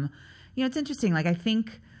that, it's interesting. Like, I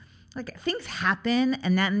think things happen,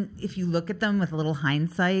 and then if you look at them with a little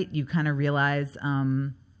hindsight, you kind of realize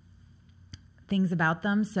things about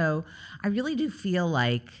them. So I really do feel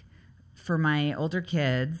like for my older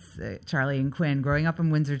kids, Charlie and Quinn, growing up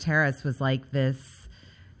in Windsor Terrace was like this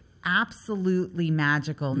absolutely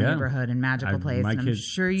magical neighborhood and magical place. And I'm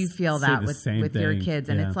sure you feel that with your kids.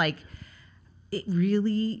 And it's like, it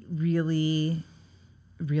really, really,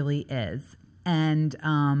 really is. And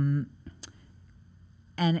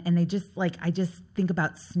they just like, I just think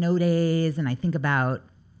about snow days, and I think about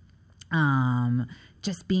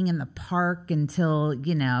just being in the park until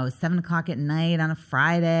 7:00 at night on a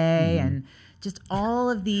Friday, and just all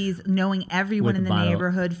of these, knowing everyone in the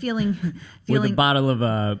neighborhood, feeling with a bottle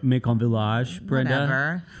of Macon Village,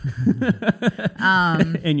 Brenda,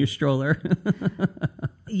 whatever, and your stroller,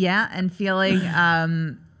 and feeling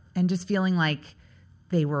and just feeling like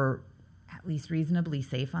they were at least reasonably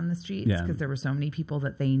safe on the streets because there were so many people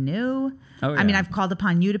that they knew. Oh, yeah. I mean, I've called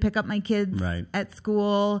upon you to pick up my kids at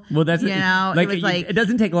school. Well, that's it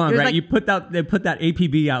doesn't take long, right? They put that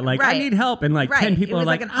APB out, like I need help, and 10 people are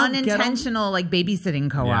like, an unintentional babysitting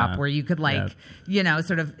co-op where you could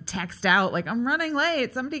sort of text out like, I'm running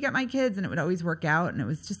late, somebody get my kids, and it would always work out, and it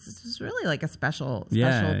was really like a special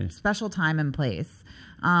time and place.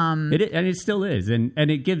 It still is, and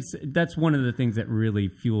it gives. That's one of the things that really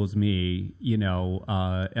fuels me,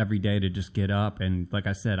 every day to just get up, and like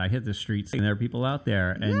I said, I hit the streets and there are people out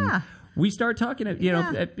there, and we start talking.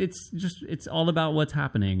 It's all about what's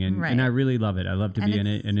happening, and I really love it. I love to be in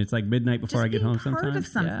it, and it's like midnight before I get home. Sometimes part of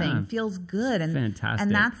something feels good, and fantastic,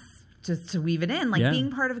 and that's just to weave it in, like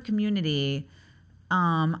being part of a community.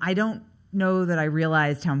 I don't know that I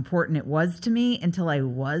realized how important it was to me until I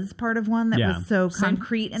was part of one that was so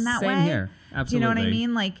concrete in that way. Same here. Absolutely. Do you know what I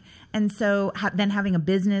mean? Like, and so then having a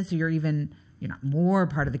business, or you're not more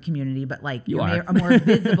part of the community, but like you're a more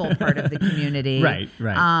visible part of the community. Right.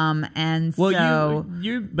 And well,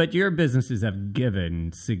 but your businesses have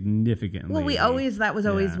given significantly. Well, we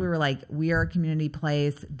were like, we are a community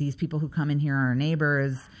place. These people who come in here are our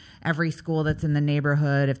neighbors. Every school that's in the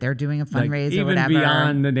neighborhood, if they're doing a fundraiser or whatever. Even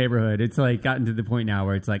beyond the neighborhood, it's like gotten to the point now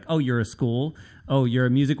where it's like, oh, you're a school. Oh, you're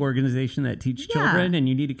a music organization that teaches children, and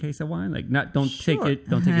you need a case of wine. Like, don't take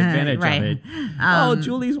advantage of it.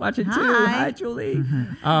 Julie's watching too. Hi, Julie.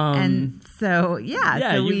 And so,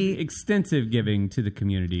 so extensive giving to the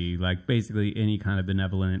community, like basically any kind of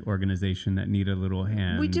benevolent organization that need a little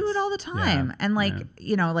hand. We do it all the time, and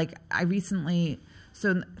I recently.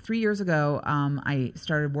 So 3 years ago, I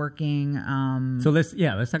started working. So let's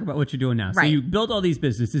talk about what you're doing now. Right. So you build all these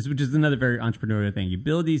businesses, which is another very entrepreneurial thing. You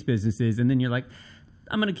build these businesses, and then you're like,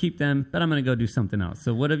 I'm going to keep them, but I'm going to go do something else.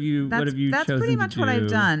 So what have you? That's pretty much what I've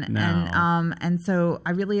done. Now? And so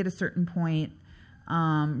I really, at a certain point,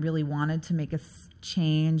 really wanted to make a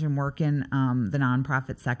change and work in the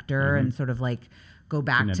nonprofit sector, and sort of like go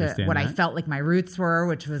back to what I felt like my roots were,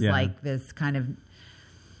 which was like this kind of.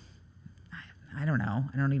 I don't know.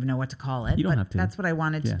 I don't even know what to call it. You don't have to. That's what I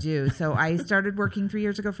wanted to do. So I started working 3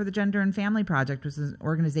 years ago for the Gender and Family Project, which is an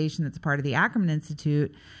organization that's part of the Ackerman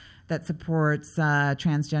Institute that supports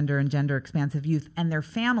transgender and gender expansive youth and their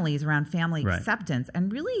families around family acceptance.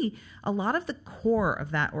 And really, a lot of the core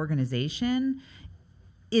of that organization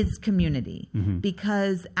is community.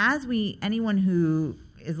 Because anyone who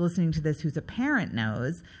is listening to this who's a parent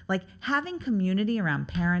knows, like having community around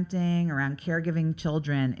parenting, around caregiving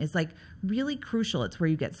children is like really crucial. It's where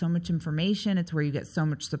you get so much information. It's where you get so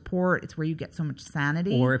much support. It's where you get so much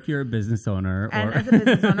sanity. Or if you're a business owner. And as a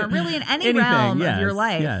business owner, really in any realm of your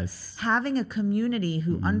life, having a community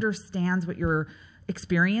who understands what you're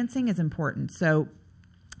experiencing is important. So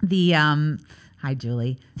hi,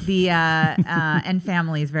 Julie. And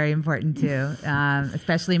family is very important too,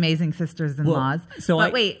 especially amazing sisters-in-laws. Go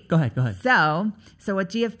ahead. So what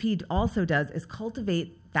GFP also does is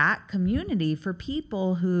cultivate that community for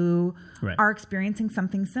people who are experiencing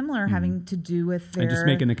something similar, having to do with their just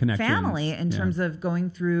making the family in terms of going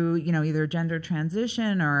through, either gender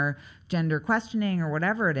transition or gender questioning or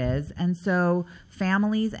whatever it is. And so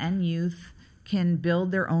families and youth can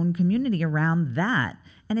build their own community around that.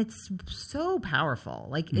 And it's so powerful.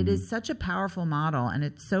 Like it is such a powerful model, and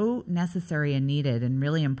it's so necessary and needed and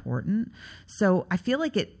really important. So I feel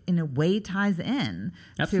like it, in a way, ties in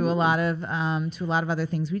to a lot of other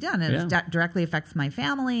things we've done. And it directly affects my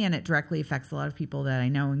family, and it directly affects a lot of people that I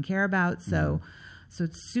know and care about. So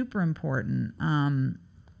it's super important,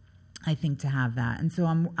 I think, to have that. And so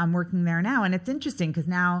I'm working there now, and it's interesting because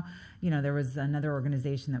now. There was another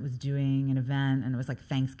organization that was doing an event, and it was like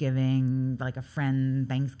Thanksgiving, like a friend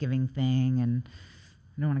Thanksgiving thing. And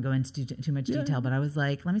I don't want to go into too much detail, but I was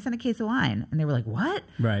like, let me send a case of wine. And they were like, what?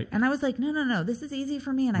 Right. And I was like, no, this is easy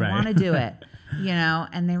for me, and I want to do it.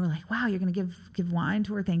 And they were like, wow, you're going to give wine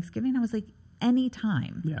to our Thanksgiving? And I was like,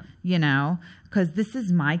 anytime. Because this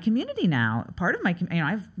is my community now. Part of my I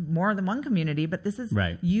have more than one community, but this is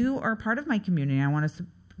you are part of my community. I want to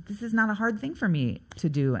this is not a hard thing for me to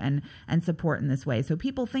do and support in this way. So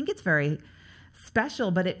people think it's very special,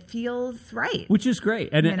 but it feels right. Which is great.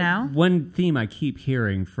 And one theme I keep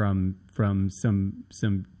hearing from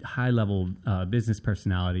some high-level business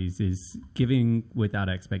personalities is giving without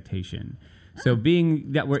expectation. So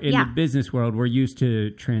being that we're in the business world, we're used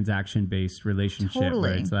to transaction-based relationship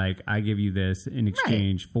where it's like, I give you this in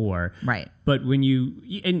exchange for. Right. But when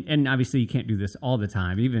and obviously you can't do this all the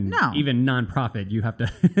time. Even nonprofit, you have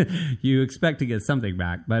to, you expect to get something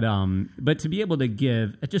back. But to be able to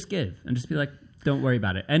give and just be like, don't worry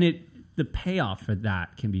about it. And the payoff for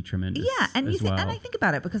that can be tremendous. Yeah, and I think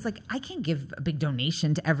about it because I can't give a big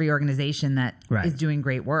donation to every organization that is doing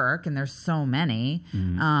great work, and there's so many.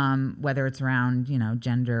 Whether it's around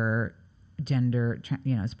gender,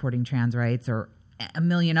 supporting trans rights, or a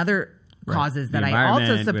million other causes that I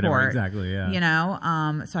also support. Whatever, exactly.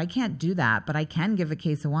 Yeah. So I can't do that, but I can give a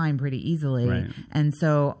case of wine pretty easily, and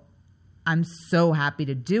so I'm so happy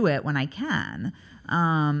to do it when I can.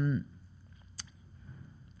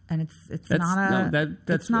 And it's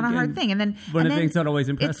not a hard thing. And then one of the things that always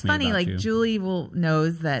impressed me. It's funny, like Julie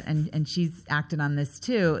knows that, and she's acted on this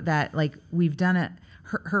too. That like we've done it.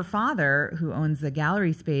 Her father, who owns the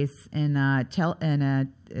gallery space in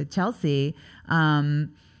Chelsea,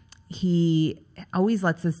 he always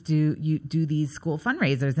lets us do these school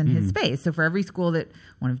fundraisers in his space. So for every school that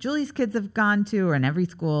one of Julie's kids have gone to, or in every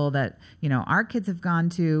school that, our kids have gone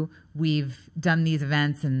to, we've done these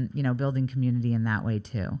events and, building community in that way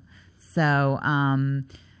too. So,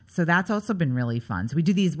 so that's also been really fun. So we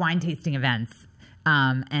do these wine tasting events,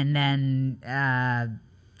 and then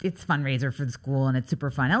it's fundraiser for the school, and it's super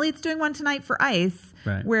fun. Elliot's doing one tonight for ICE,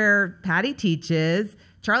 where Patty teaches.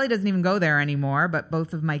 Charlie doesn't even go there anymore, but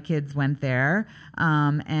both of my kids went there,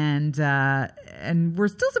 and we're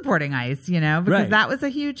still supporting ICE, because that was a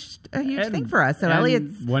huge thing for us. So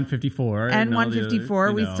Elliot's 154 and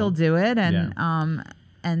 154, we still do it,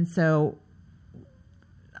 and so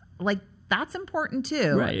that's important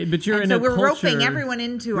too, right? But you're so we're roping everyone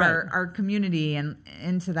into our community and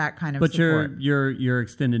into that kind of support. But your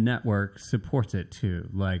extended network supports it too,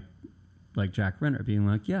 like Jack Renner being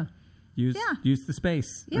like, use the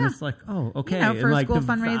space. Yeah. And it's like, oh, okay. For and a school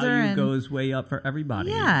fundraiser, value goes way up for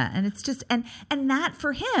everybody. Yeah. And it's just, and that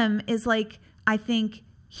for him is I think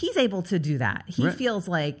he's able to do that. He feels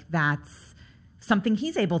like that's something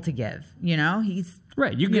he's able to give, he's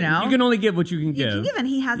right. You can only give what you can give. You can give, and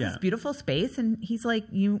he has this beautiful space, and he's like,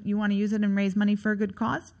 you want to use it and raise money for a good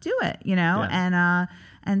cause? Do it,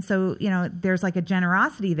 And so, there's a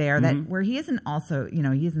generosity there that where he isn't also,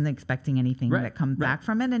 he isn't expecting anything that comes back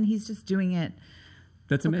from it, and he's just doing it.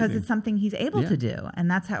 That's amazing. Because it's something he's able to do, and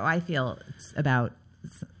that's how I feel about.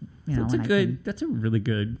 That's a really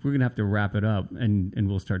good. We're gonna have to wrap it up, and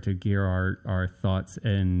we'll start to gear our thoughts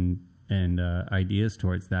and ideas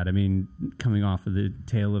towards that. I mean, coming off of the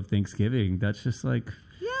tail of Thanksgiving, that's just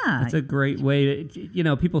it's a great way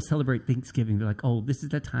to, people celebrate Thanksgiving. They're like, oh, this is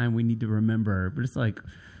the time we need to remember. But it's like,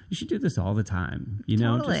 you should do this all the time,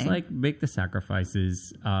 Totally. just make the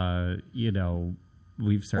sacrifices,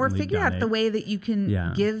 we've certainly or figure out the way that you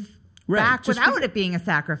can give back just without it being a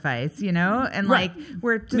sacrifice, and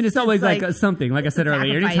we're just, it's always something, like I said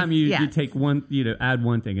earlier, anytime you take one, add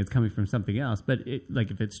one thing, it's coming from something else. But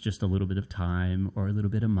if it's just a little bit of time or a little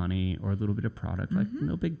bit of money or a little bit of product,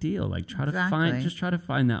 no big deal. Try to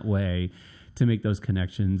find that way to make those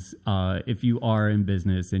connections. If you are in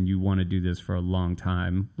business and you want to do this for a long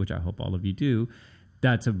time, which I hope all of you do,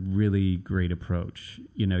 that's a really great approach.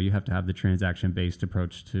 You have to have the transaction-based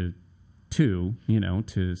approach to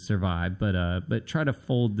survive, but try to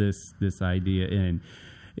fold this idea in.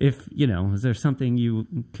 If is there something you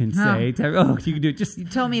can say? You can do it. Just you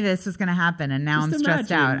told me this was going to happen, and now I'm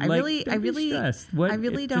stressed out. I really don't.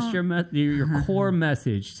 Just your core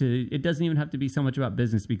message. It doesn't even have to be so much about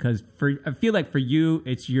business, because I feel like for you,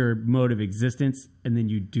 it's your mode of existence, and then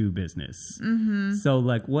you do business. Mm-hmm. So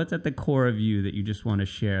what's at the core of you that you just want to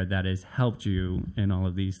share that has helped you in all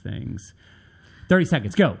of these things? 30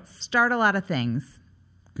 seconds, go. Start a lot of things.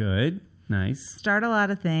 Good. Nice. Start a lot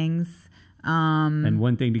of things. And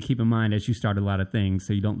one thing to keep in mind as you start a lot of things,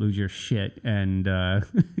 so you don't lose your shit and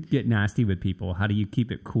get nasty with people. How do you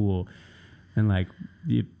keep it cool and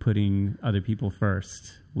you putting other people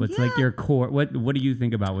first? What's your core? What do you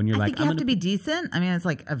think about when you're I think you have to be decent. I mean, it's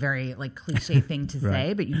a very cliche thing to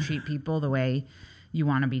say, but you treat people the way you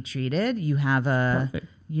want to be treated. You have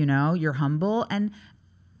you're humble, and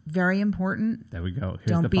very important. There we go.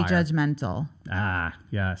 Don't be judgmental. Ah,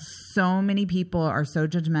 yes. So many people are so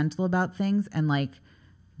judgmental about things, and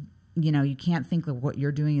you can't think that what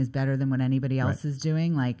you're doing is better than what anybody else is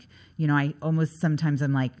doing. I almost sometimes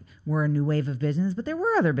I'm we're a new wave of business, but there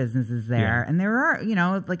were other businesses there, and there are,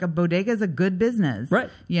 a bodega is a good business, right?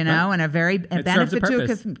 And a very benefit to a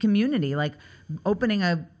community. Opening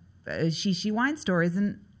a shishi wine store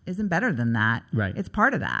isn't better than that. Right. It's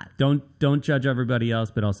part of that. Don't judge everybody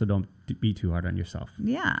else, but also don't be too hard on yourself.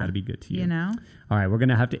 Yeah. Got to be good to you. All right, we're going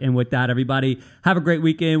to have to end with that, everybody. Have a great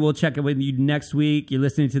weekend. We'll check in with you next week. You're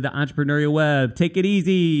listening to the Entrepreneurial Web. Take it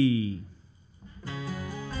easy.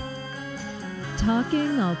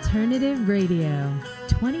 Talking Alternative Radio,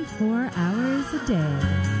 24 hours a day.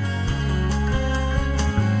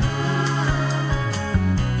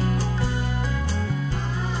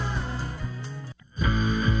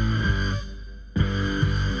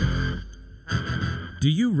 Do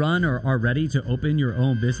you run or are ready to open your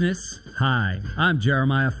own business? Hi, I'm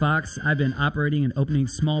Jeremiah Fox. I've been operating and opening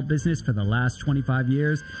small business for the last 25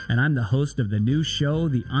 years, and I'm the host of the new show,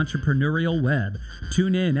 The Entrepreneurial Web.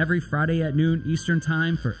 Tune in every Friday at noon Eastern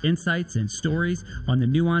Time for insights and stories on the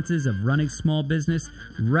nuances of running small business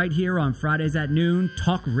right here on Fridays at noon,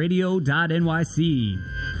 talkradio.nyc.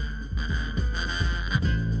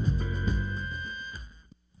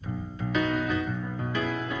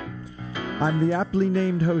 I'm the aptly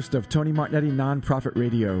named host of Tony Martignetti Nonprofit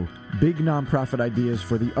Radio, big nonprofit ideas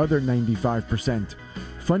for the other 95%.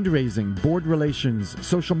 fundraising, board relations,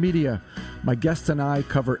 social media. My guests and I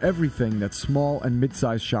cover everything that small and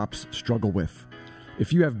mid-sized shops struggle with.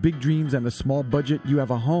 If you have big dreams and a small budget, you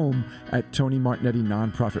have a home at Tony Martignetti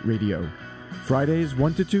Nonprofit Radio. Fridays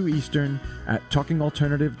 1 to 2 Eastern at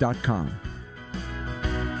talkingalternative.com.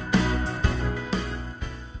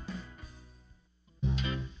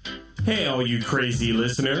 Hey, all you crazy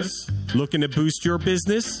listeners. Looking to boost your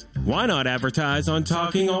business? Why not advertise on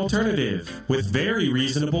Talking Alternative with very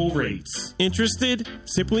reasonable rates? Interested?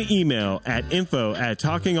 Simply email at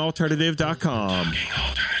info@talkingalternative.com.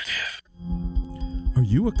 Are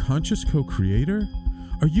you a conscious co-creator?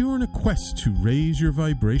 Are you on a quest to raise your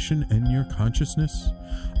vibration and your consciousness?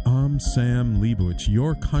 I'm Sam Leibowitz,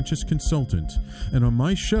 your conscious consultant, and on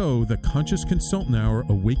my show, The Conscious Consultant Hour,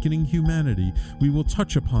 Awakening Humanity, we will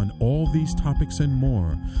touch upon all these topics and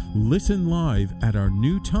more. Listen live at our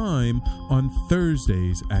new time on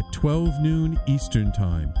Thursdays at 12 noon Eastern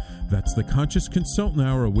Time. That's The Conscious Consultant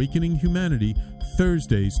Hour, Awakening Humanity,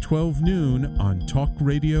 Thursdays 12 noon on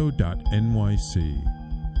talkradio.nyc.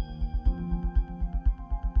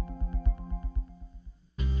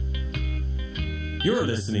 You're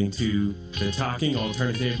listening to the Talking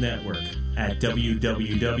Alternative Network at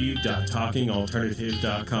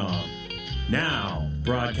www.talkingalternative.com. Now,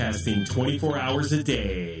 broadcasting 24 hours a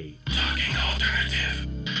day. Talking Alternative.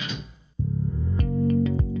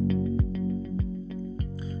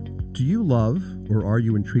 Do you love or are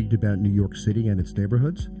you intrigued about New York City and its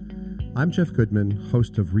neighborhoods? I'm Jeff Goodman,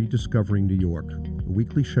 host of Rediscovering New York, a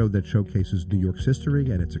weekly show that showcases New York's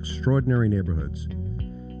history and its extraordinary neighborhoods.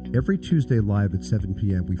 Every Tuesday live at 7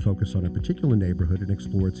 p.m., we focus on a particular neighborhood and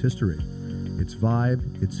explore its history, its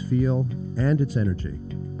vibe, its feel, and its energy.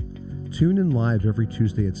 Tune in live every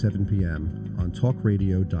Tuesday at 7 p.m. on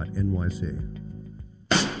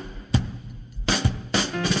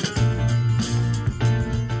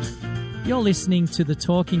talkradio.nyc. You're listening to the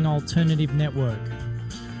Talking Alternative Network.